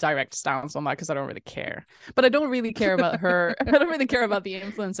a direct stance on that because I don't really care. But I don't really care about her. I don't really care about the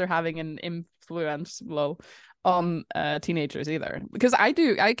influencer having an influence on teenagers either. Because I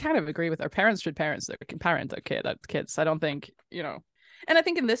kind of agree with her. Parents should parent their kids. I don't think, you know. And I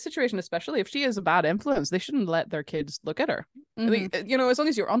think in this situation, especially if she is a bad influence, they shouldn't let their kids look at her. You know, as long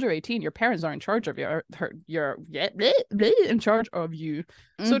as you're under 18, your parents are in charge of you're in charge of you.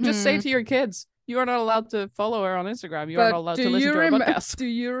 So just say to your kids, you are not allowed to follow her on Instagram. You are not allowed to listen to her podcast. Do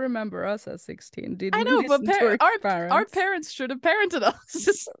you remember us at 16? I know, but our parents should have parented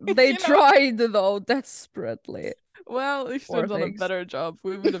us. They tried, though, desperately. Well, they should have done a better job.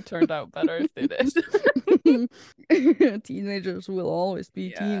 We would have turned out better if they did. Teenagers will always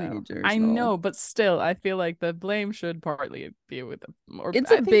be teenagers. I know, but still, I feel like the blame should partly be with them.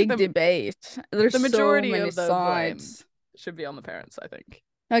 It's a big debate. There's the majority so many of the sides. Should be on the parents, I think.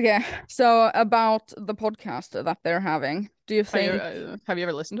 Okay, so about the podcast that they're having, do you think... have you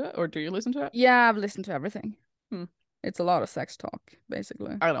ever listened to it, or do you listen to it? Yeah, I've listened to everything. It's a lot of sex talk,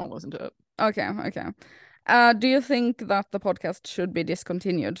 basically. I don't listen to it. Okay. Do you think that the podcast should be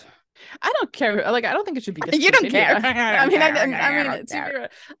discontinued? I don't care. Like, I don't think it should be discontinued. You don't care.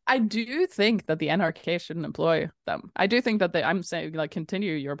 I do think that the NRK shouldn't employ them. I do think that I'm saying, like,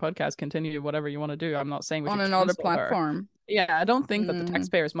 continue your podcast, continue whatever you want to do. I'm not saying on another platform. Yeah, I don't think that the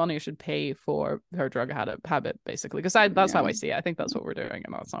taxpayers' money should pay for her drug habit, basically, because that's how I see it. I think that's what we're doing,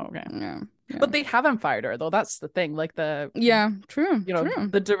 and that's not okay. Yeah. But they haven't fired her, though. That's the thing. Like true. You know,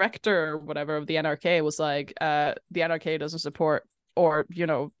 the director or whatever of the NRK was like, the NRK doesn't support or, you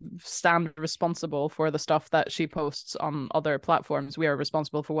know, stand responsible for the stuff that she posts on other platforms. We are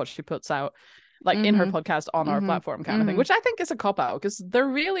responsible for what she puts out, like in her podcast on our platform kind of thing, which I think is a cop-out, because they're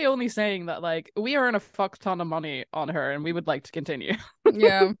really only saying that, like, we earn a fuck ton of money on her and we would like to continue.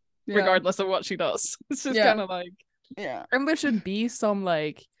 Yeah. Regardless of what she does. It's just kind of like, and there should be some,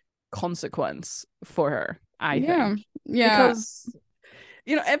 like, consequence for her, I think. Yeah. Because,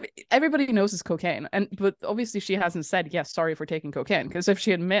 you know, everybody knows it's cocaine, but obviously she hasn't said, yes, sorry for taking cocaine, because if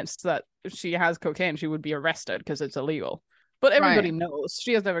she admits that she has cocaine, she would be arrested because it's illegal. But everybody knows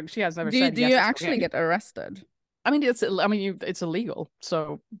she has never said. Do you actually get arrested? I mean, it's illegal,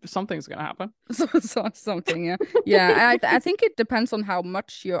 so something's gonna happen. So something, yeah. I think it depends on how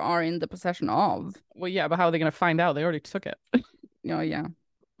much you are in the possession of. Well, yeah, but how are they gonna find out? They already took it. Yeah.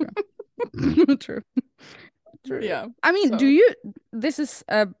 True. Yeah. I mean, this is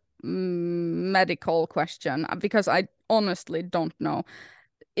a medical question, because I honestly don't know.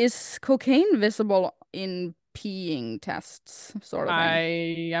 Is cocaine visible in peeing tests, sort of thing?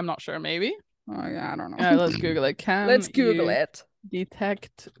 I am not sure. Maybe. Oh yeah, I don't know. Let's Google it. Let's Google it.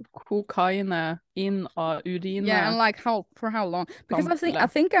 Detect cocaine in urine? Yeah, and like for how long? Because I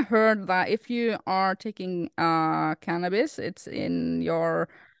think I heard that if you are taking cannabis, it's in your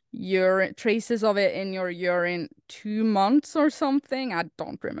urine, traces of it in your urine 2 months or something. I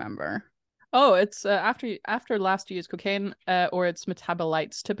don't remember. Oh, it's after last use, cocaine or its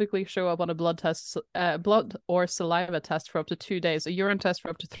metabolites typically show up on a blood or saliva test for up to 2 days, a urine test for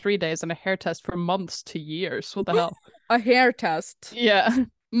up to 3 days, and a hair test for months to years. What the hell? A hair test? Yeah.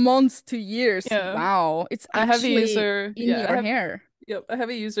 Months to years. Yeah. Wow. It's actually a heavy user in your hair. Yep, a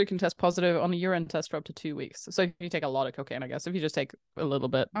heavy user can test positive on a urine test for up to 2 weeks. So if you take a lot of cocaine, I guess. If you just take a little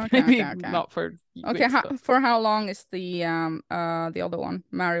bit, maybe not for weeks, for how long is the other one?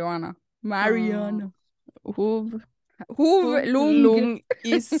 Marijuana. Lung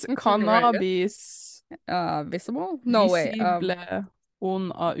is cannabis visible? No way.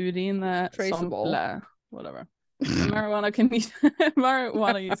 Visible urine traceable. Whatever.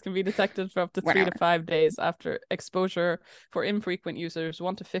 Marijuana use can be detected for up to 3 to 5 days after exposure for infrequent users,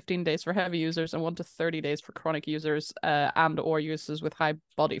 1 to 15 days for heavy users, and 1 to 30 days for chronic users and or users with high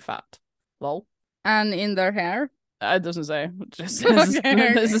body fat. Lol. And in their hair? It doesn't say. Just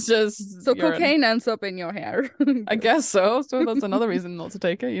this is just so urine. Cocaine ends up in your hair. I guess so. So that's another reason not to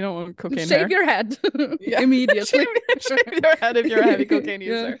take it. You don't want cocaine Shave hair. your head immediately. Shave your head if you're a heavy cocaine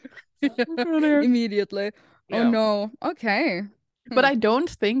user. Immediately. Oh no. Okay. But I don't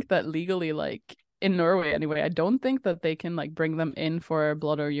think that legally, like in Norway anyway, I don't think that they can like bring them in for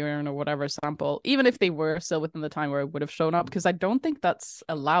blood or urine or whatever sample, even if they were still within the time where it would have shown up, because I don't think that's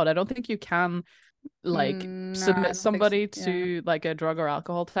allowed. I don't think you can like submit somebody to like a drug or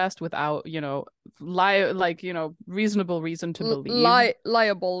alcohol test without, you know, reasonable reason to believe.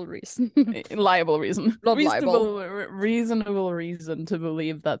 Liable reason. Liable reason. Not reasonable reason to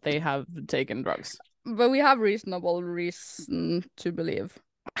believe that they have taken drugs. But we have reasonable reason to believe.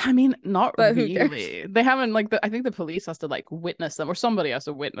 I mean, not but really. They haven't like I think the police has to like witness them, or somebody has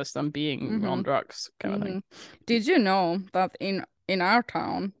to witness them being on drugs, kind of thing. Did you know that in our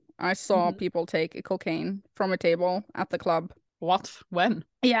town I saw people take cocaine from a table at the club? What? When?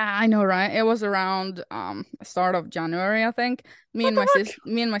 Yeah, I know, right? It was around start of January, I think. Me and my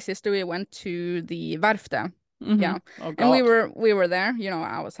sister, we went to the Verfte. Yeah. Oh, and we were there, you know,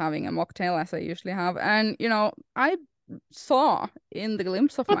 I was having a mocktail as I usually have, and you know, I saw in the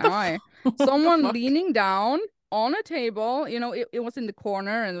glimpse of my eye someone leaning down on a table, you know, it was in the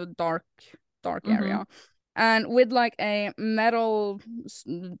corner in the dark area, and with like a metal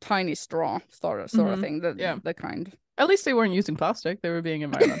tiny straw sort of thing, the kind. At least they weren't using plastic, they were being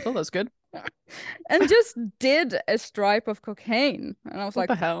environmental. That's good. And just did a stripe of cocaine, and I was what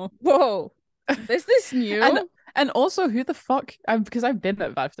like, the hell? Whoa, is this new? And also, who the fuck? Because I've been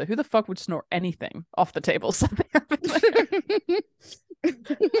at Valfta. Who the fuck would snort anything off the tables?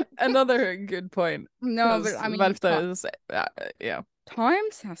 Another good point. No, but I mean, Valfta is yeah.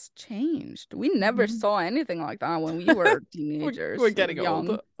 Times has changed. We never saw anything like that when we were teenagers. We're getting young.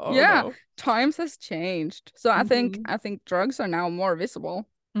 Old. Oh, yeah, no. Times has changed. So I think drugs are now more visible.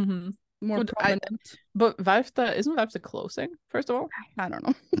 More prominent. But isn't Valfta closing, first of all? I don't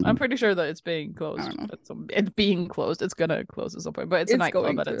know. I'm pretty sure that it's being closed. It's being closed. It's gonna close at some point. But it's a nightclub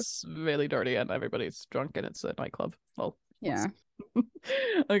and it's really dirty and everybody's drunk and it's a nightclub. Well, yeah.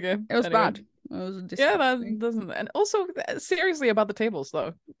 Okay. It was bad. It was that doesn't. And also, seriously about the tables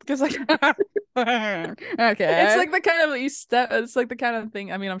though, because like, okay, it's like the kind of It's like the kind of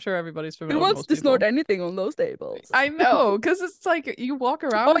thing. I mean, I'm sure everybody's familiar. Who wants to snort anything on those tables? I know, because it's like you walk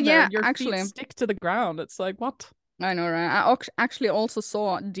around. Your feet stick to the ground. It's like what? I know, right? I actually also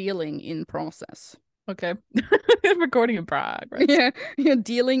saw dealing in process. Okay. Recording in progress. Yeah,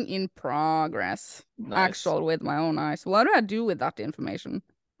 dealing in progress. Nice. Actual with my own eyes. What do I do with that information?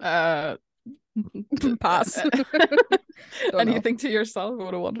 Pass. And you think to yourself,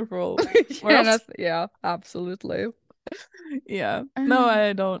 what a wonderful world. Yeah, absolutely. Yeah. No,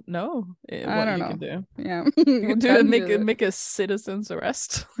 I don't know what you can do. Yeah. You can make a citizen's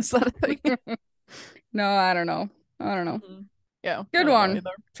arrest. Is that a thing? No, I don't know. Yeah. Good one.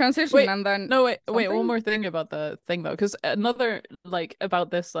 Transition and then wait, one more thing about the thing though, because another like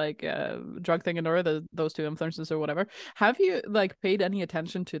about this like drug thing in Norway, those two influencers or whatever. Have you like paid any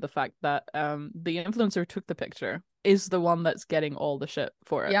attention to the fact that the influencer took the picture is the one that's getting all the shit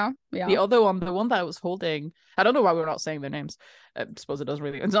for it? Yeah. The other one, the one that was holding, I don't know why we're not saying their names. I suppose it doesn't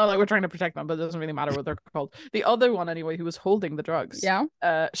really. It's not like we're trying to protect them, but it doesn't really matter what they're called. The other one, anyway, who was holding the drugs. Yeah.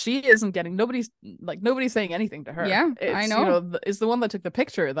 She isn't getting. Nobody's saying anything to her. Yeah, I know. You know, it's the one that took the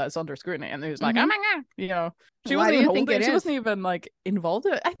picture that's under scrutiny, and who's like, oh my god, you know, she Why wasn't do you even think holding. She wasn't even like involved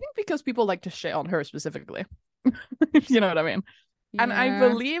in it. I think because people like to shit on her specifically. You know what I mean? Yeah. And I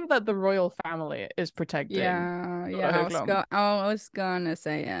believe that the royal family is protecting. Yeah. I was gonna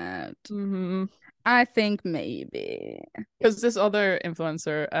say it. I think maybe because this other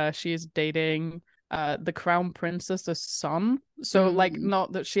influencer, she's dating the crown princess's son. So like,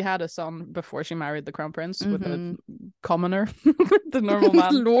 not that she had a son before she married the crown prince with a commoner, the normal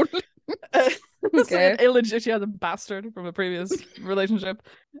man. Lord. Okay. She had a bastard from a previous relationship.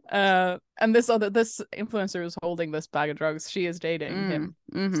 And this influencer is holding this bag of drugs. She is dating him.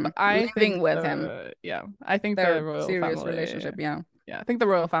 So I think with him. Yeah, I think their the royal serious family, relationship. Yeah, I think the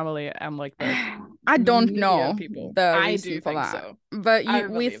royal family and like the I don't know people. I do think that. So. But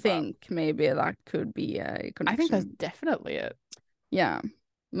we think maybe that could be a connection. I think that's definitely it. Yeah.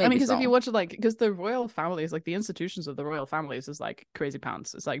 Maybe I mean, because if you watch like, because the royal families, like the institutions of the royal families is like crazy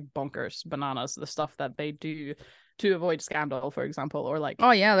pants. It's like bonkers, bananas, the stuff that they do to avoid scandal, for example, or like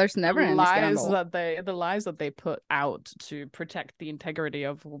oh yeah, there's never any scandal. The lies that they put out to protect the integrity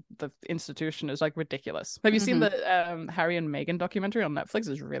of the institution is like ridiculous. Have you seen the Harry and Meghan documentary on Netflix?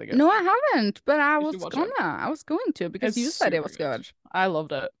 It's really good. No, I haven't, but I was going to because you said it was good. I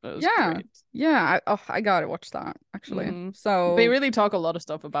loved it. It was great. Yeah, I gotta watch that actually. So they really talk a lot of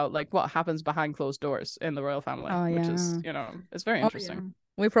stuff about like what happens behind closed doors in the royal family, which is, it's very interesting. Yeah.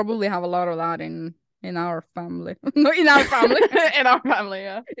 We probably have a lot of that in our family. No, in our family. In our family,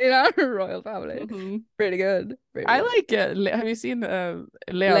 yeah. In our royal family. Pretty good. I like it. Have you seen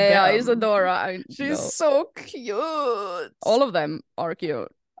Leia Isadora? She's so cute. All of them are cute.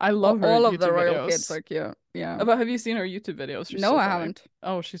 I love her. All of the royal kids are cute. Yeah. But have you seen her YouTube videos? She's no, I haven't.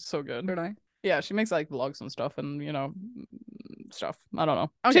 Oh, she's so good. Did I? Yeah, she makes like vlogs and stuff, and stuff. I don't know.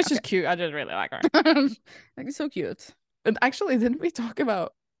 Okay, she's just cute. I just really like her. Like, so cute. And actually, didn't we talk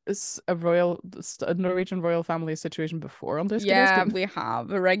about a Norwegian royal family situation before on this? Yeah, we have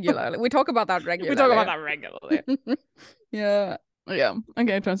regularly. We talk about that regularly. Yeah. Yeah.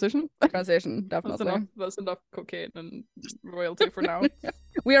 Okay, transition, definitely. That's enough cocaine and royalty for now.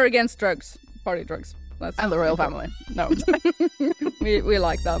 We are against drugs, party drugs. And the royal family. No. we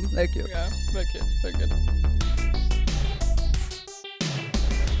like them. They're cute. Yeah, they're cute. They're good.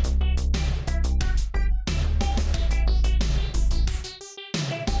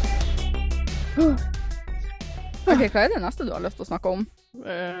 Ok, hva er det neste du har lyst til å snakke om?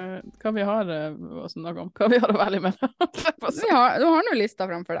 Hva vi har å snakke om? Hva vi har å velge mellom? Du har noe lista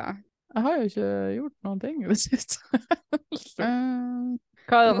fremfor deg. Jeg har jo ikke gjort noen ting i det siste.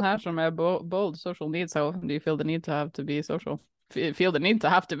 Hva er den her som er bold social needs? How often do you feel the need to have to be social? Feel the need to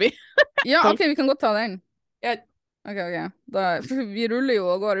have to be? Ja, ok, vi kan godt ta den. Ja. Ok. Vi ruller jo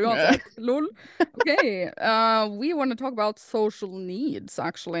og går uansett. Lol. Okay. We want to talk about social needs,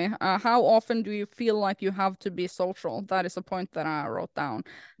 actually. How often do you feel like you have to be social? That is a point that I wrote down.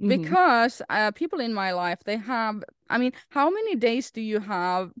 Because people in my life, they have... I mean, how many days do you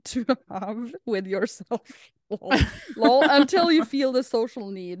have to have with yourself? Lol, until you feel the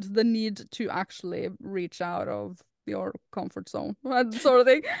social need, the need to actually reach out of your comfort zone, that sort of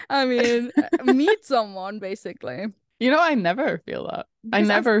thing. I mean, meet someone, basically. I never feel that. I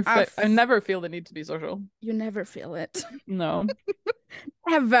never feel the need to be social. You never feel it. No.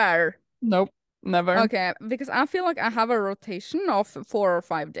 Ever. Nope. Never. Okay, because I feel like I have a rotation of 4 or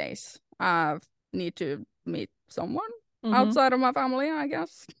 5 days. I need to meet someone outside of my family, I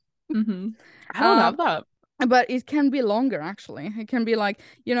guess. I don't have that. But it can be longer, actually. It can be like,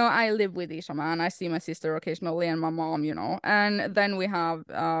 I live with Ishama and I see my sister occasionally and my mom, and then we have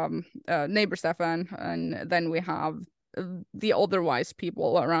neighbor Stefan, and then we have the otherwise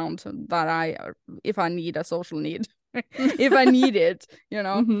people around that if I need a social need, if I need it,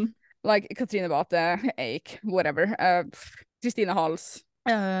 like Katrine Bate, Eik, whatever, Christina Hals,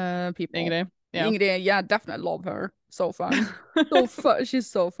 people. Ingrid, yeah, definitely love her. So fun. She's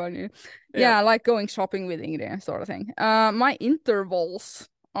so funny. Yeah, like going shopping with Ingrid, sort of thing. My intervals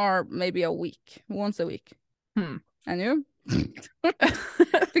are maybe a week, once a week. And you?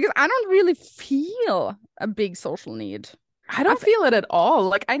 Because I don't really feel a big social need. I don't feel it at all.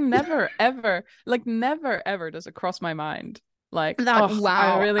 Like I never ever does it cross my mind. Like, wow,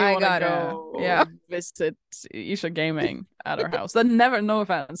 I really want to go visit Isha Gaming at her house. That never, no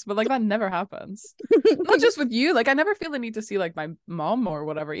offense, but like that never happens. Not just with you. Like I never feel the need to see like my mom or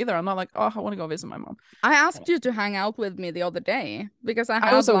whatever either. I'm not like, I want to go visit my mom. I asked you to hang out with me the other day because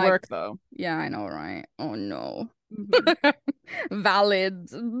I also work though. Yeah, I know, right? Oh no. Valid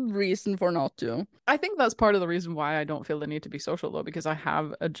reason for not to. I think that's part of the reason why I don't feel the need to be social though, because I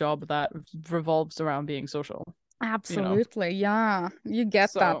have a job that revolves around being social. Absolutely, yeah. You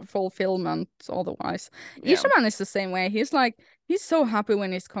get that fulfillment otherwise. Ishaman is the same way. He's so happy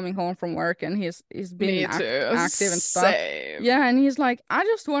when he's coming home from work and he's being active and stuff. Same. Yeah, and he's like, I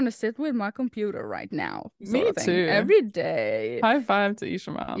just want to sit with my computer right now. Me too. Every day. High five to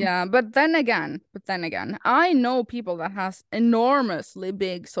Ishaman. Yeah, but then again, I know people that has enormously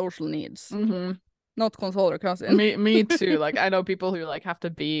big social needs. Not console or cousin. Me too. Like I know people who like have to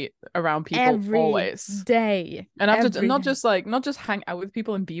be around people every always day, and have to not just hang out with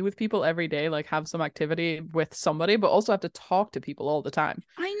people and be with people every day, like have some activity with somebody, but also have to talk to people all the time.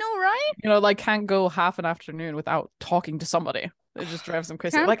 I know, right? Like can't go half an afternoon without talking to somebody. It just drives them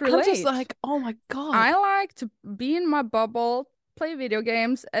crazy. Can't like relate. I'm just like, oh my god. I like to be in my bubble, play video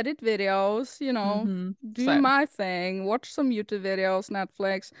games, edit videos, do Same. my thing, watch some YouTube videos,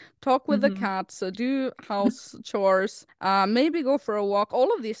 Netflix, talk with the cats, do house chores, maybe go for a walk.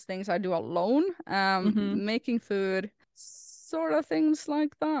 All of these things I do alone, making food, sort of things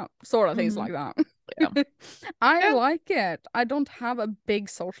like that. Yeah. I like it. I don't have a big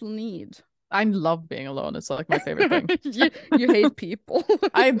social need. I love being alone. It's like my favorite thing. you hate people.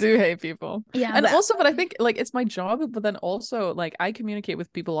 I do hate people. Yeah. And also, but I think like it's my job, but then also like I communicate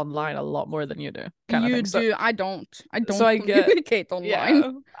with people online a lot more than you do. Kind of thing. You do. I don't. I don't so I communicate online.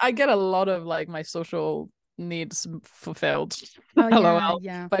 Yeah, I get a lot of like my social needs fulfilled. Oh, LOL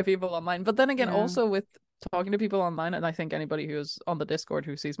yeah. by people online. But then again, also with talking to people online, and I think anybody who's on the Discord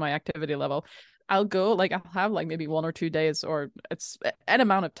who sees my activity level, I'll have like maybe 1 or 2 days, or it's an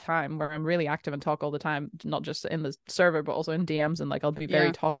amount of time where I'm really active and talk all the time, not just in the server but also in DMs, and like I'll be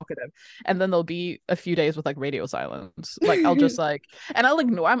very talkative, and then there'll be a few days with like radio silence. Like I'll just like, and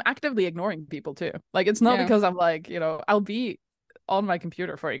I'm actively ignoring people too. Like it's not because I'm like, I'll be on my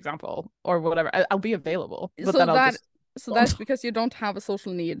computer, for example, or whatever. I'll be available, but then I'll just. So that's because you don't have a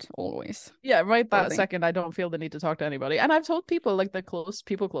social need always. Yeah, right that second, I don't feel the need to talk to anybody. And I've told people, like the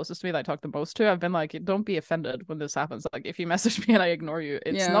people closest to me that I talk the most to, I've been like, don't be offended when this happens. Like if you message me and I ignore you,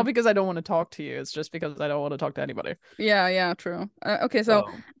 it's not because I don't want to talk to you. It's just because I don't want to talk to anybody. Yeah, true. Okay, so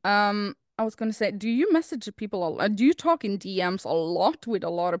I was gonna say, do you message people do you talk in DMs a lot with a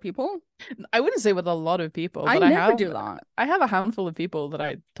lot of people? I wouldn't say with a lot of people, but I never do that. I have a handful of people that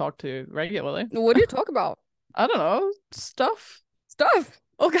I talk to regularly. What do you talk about? I don't know, stuff.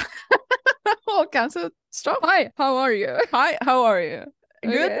 Okay. All kinds of stuff. Hi, how are you? Hi, how are you?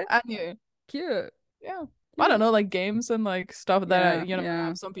 Okay. Good, and you? Cute. Yeah. I don't know, like games and like stuff that I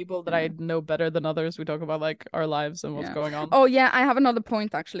have some people that I know better than others. We talk about like our lives and what's going on. Oh yeah, I have another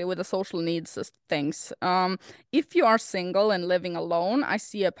point actually with the social needs things. If you are single and living alone, I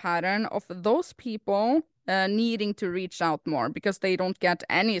see a pattern of those people needing to reach out more because they don't get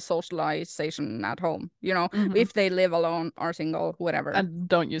any socialization at home, if they live alone or single, whatever. And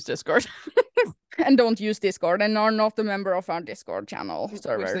don't use Discord. And don't use Discord and are not a member of our Discord channel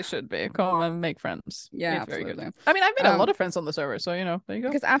server. Which they should be. Come and make friends. Yeah, absolutely. Very good. I mean, I've made a lot of friends on the server, so there you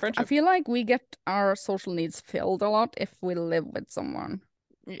go. Because I feel like we get our social needs filled a lot if we live with someone.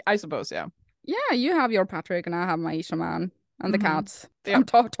 I suppose, yeah. Yeah, you have your Patrick and I have my Isha man. And the cats. Yeah. I'm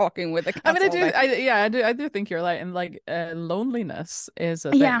talking with the cats. I mean, I do think you're right. And like loneliness is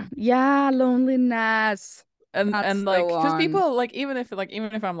a thing. Yeah, loneliness. And like because people like even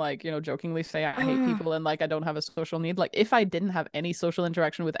if I'm like jokingly say I hate people and like I don't have a social need, like if I didn't have any social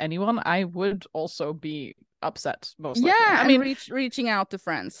interaction with anyone, I would also be upset most likely. I mean reaching out to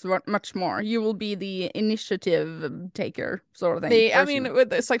friends much more. You will be the initiative taker sort of thing. I mean, with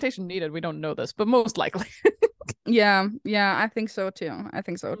the citation needed, we don't know this, but most likely. Yeah, I think so too.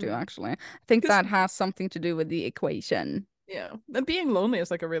 Actually. I think that has something to do with the equation. Yeah, and being lonely is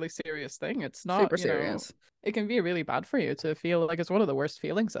like a really serious thing. It's not super serious. It can be really bad for you to feel like it's one of the worst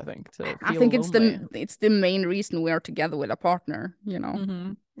feelings, I think. I think it's the main reason we are together with a partner,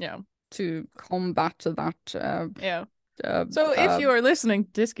 Yeah. To combat that so if you are listening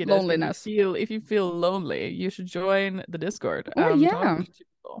to Disky loneliness, if you feel lonely, you should join the Discord.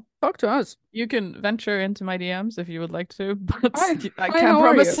 Talk to us. You can venture into my DMs if you would like to, but I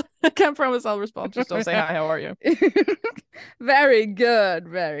can't promise I'll respond. Just don't say hi, how are you? Very good,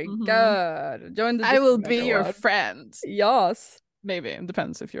 very good. Join the Discord. I will be your friend. Yes. Maybe. It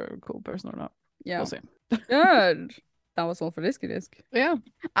depends if you're a cool person or not. Yeah. We'll see. Good. That was all for Disky Disc. Yeah.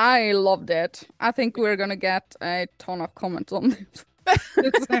 I loved it. I think we're gonna get a ton of comments on this.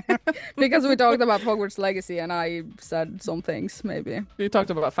 Because we talked about Hogwarts Legacy and I said some things, maybe. We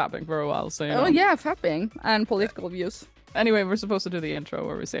talked about fapping for a while, so Oh yeah, fapping and political views. Anyway, we're supposed to do the intro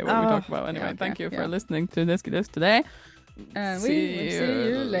where we say what we talked about. Anyway, thank you for listening to Disky Disc today. And we will see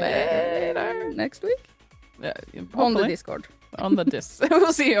you later. Next week? Yeah, on the Discord. On the Disc.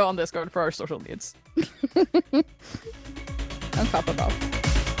 We'll see you on Discord for our social needs. And Papa Bob.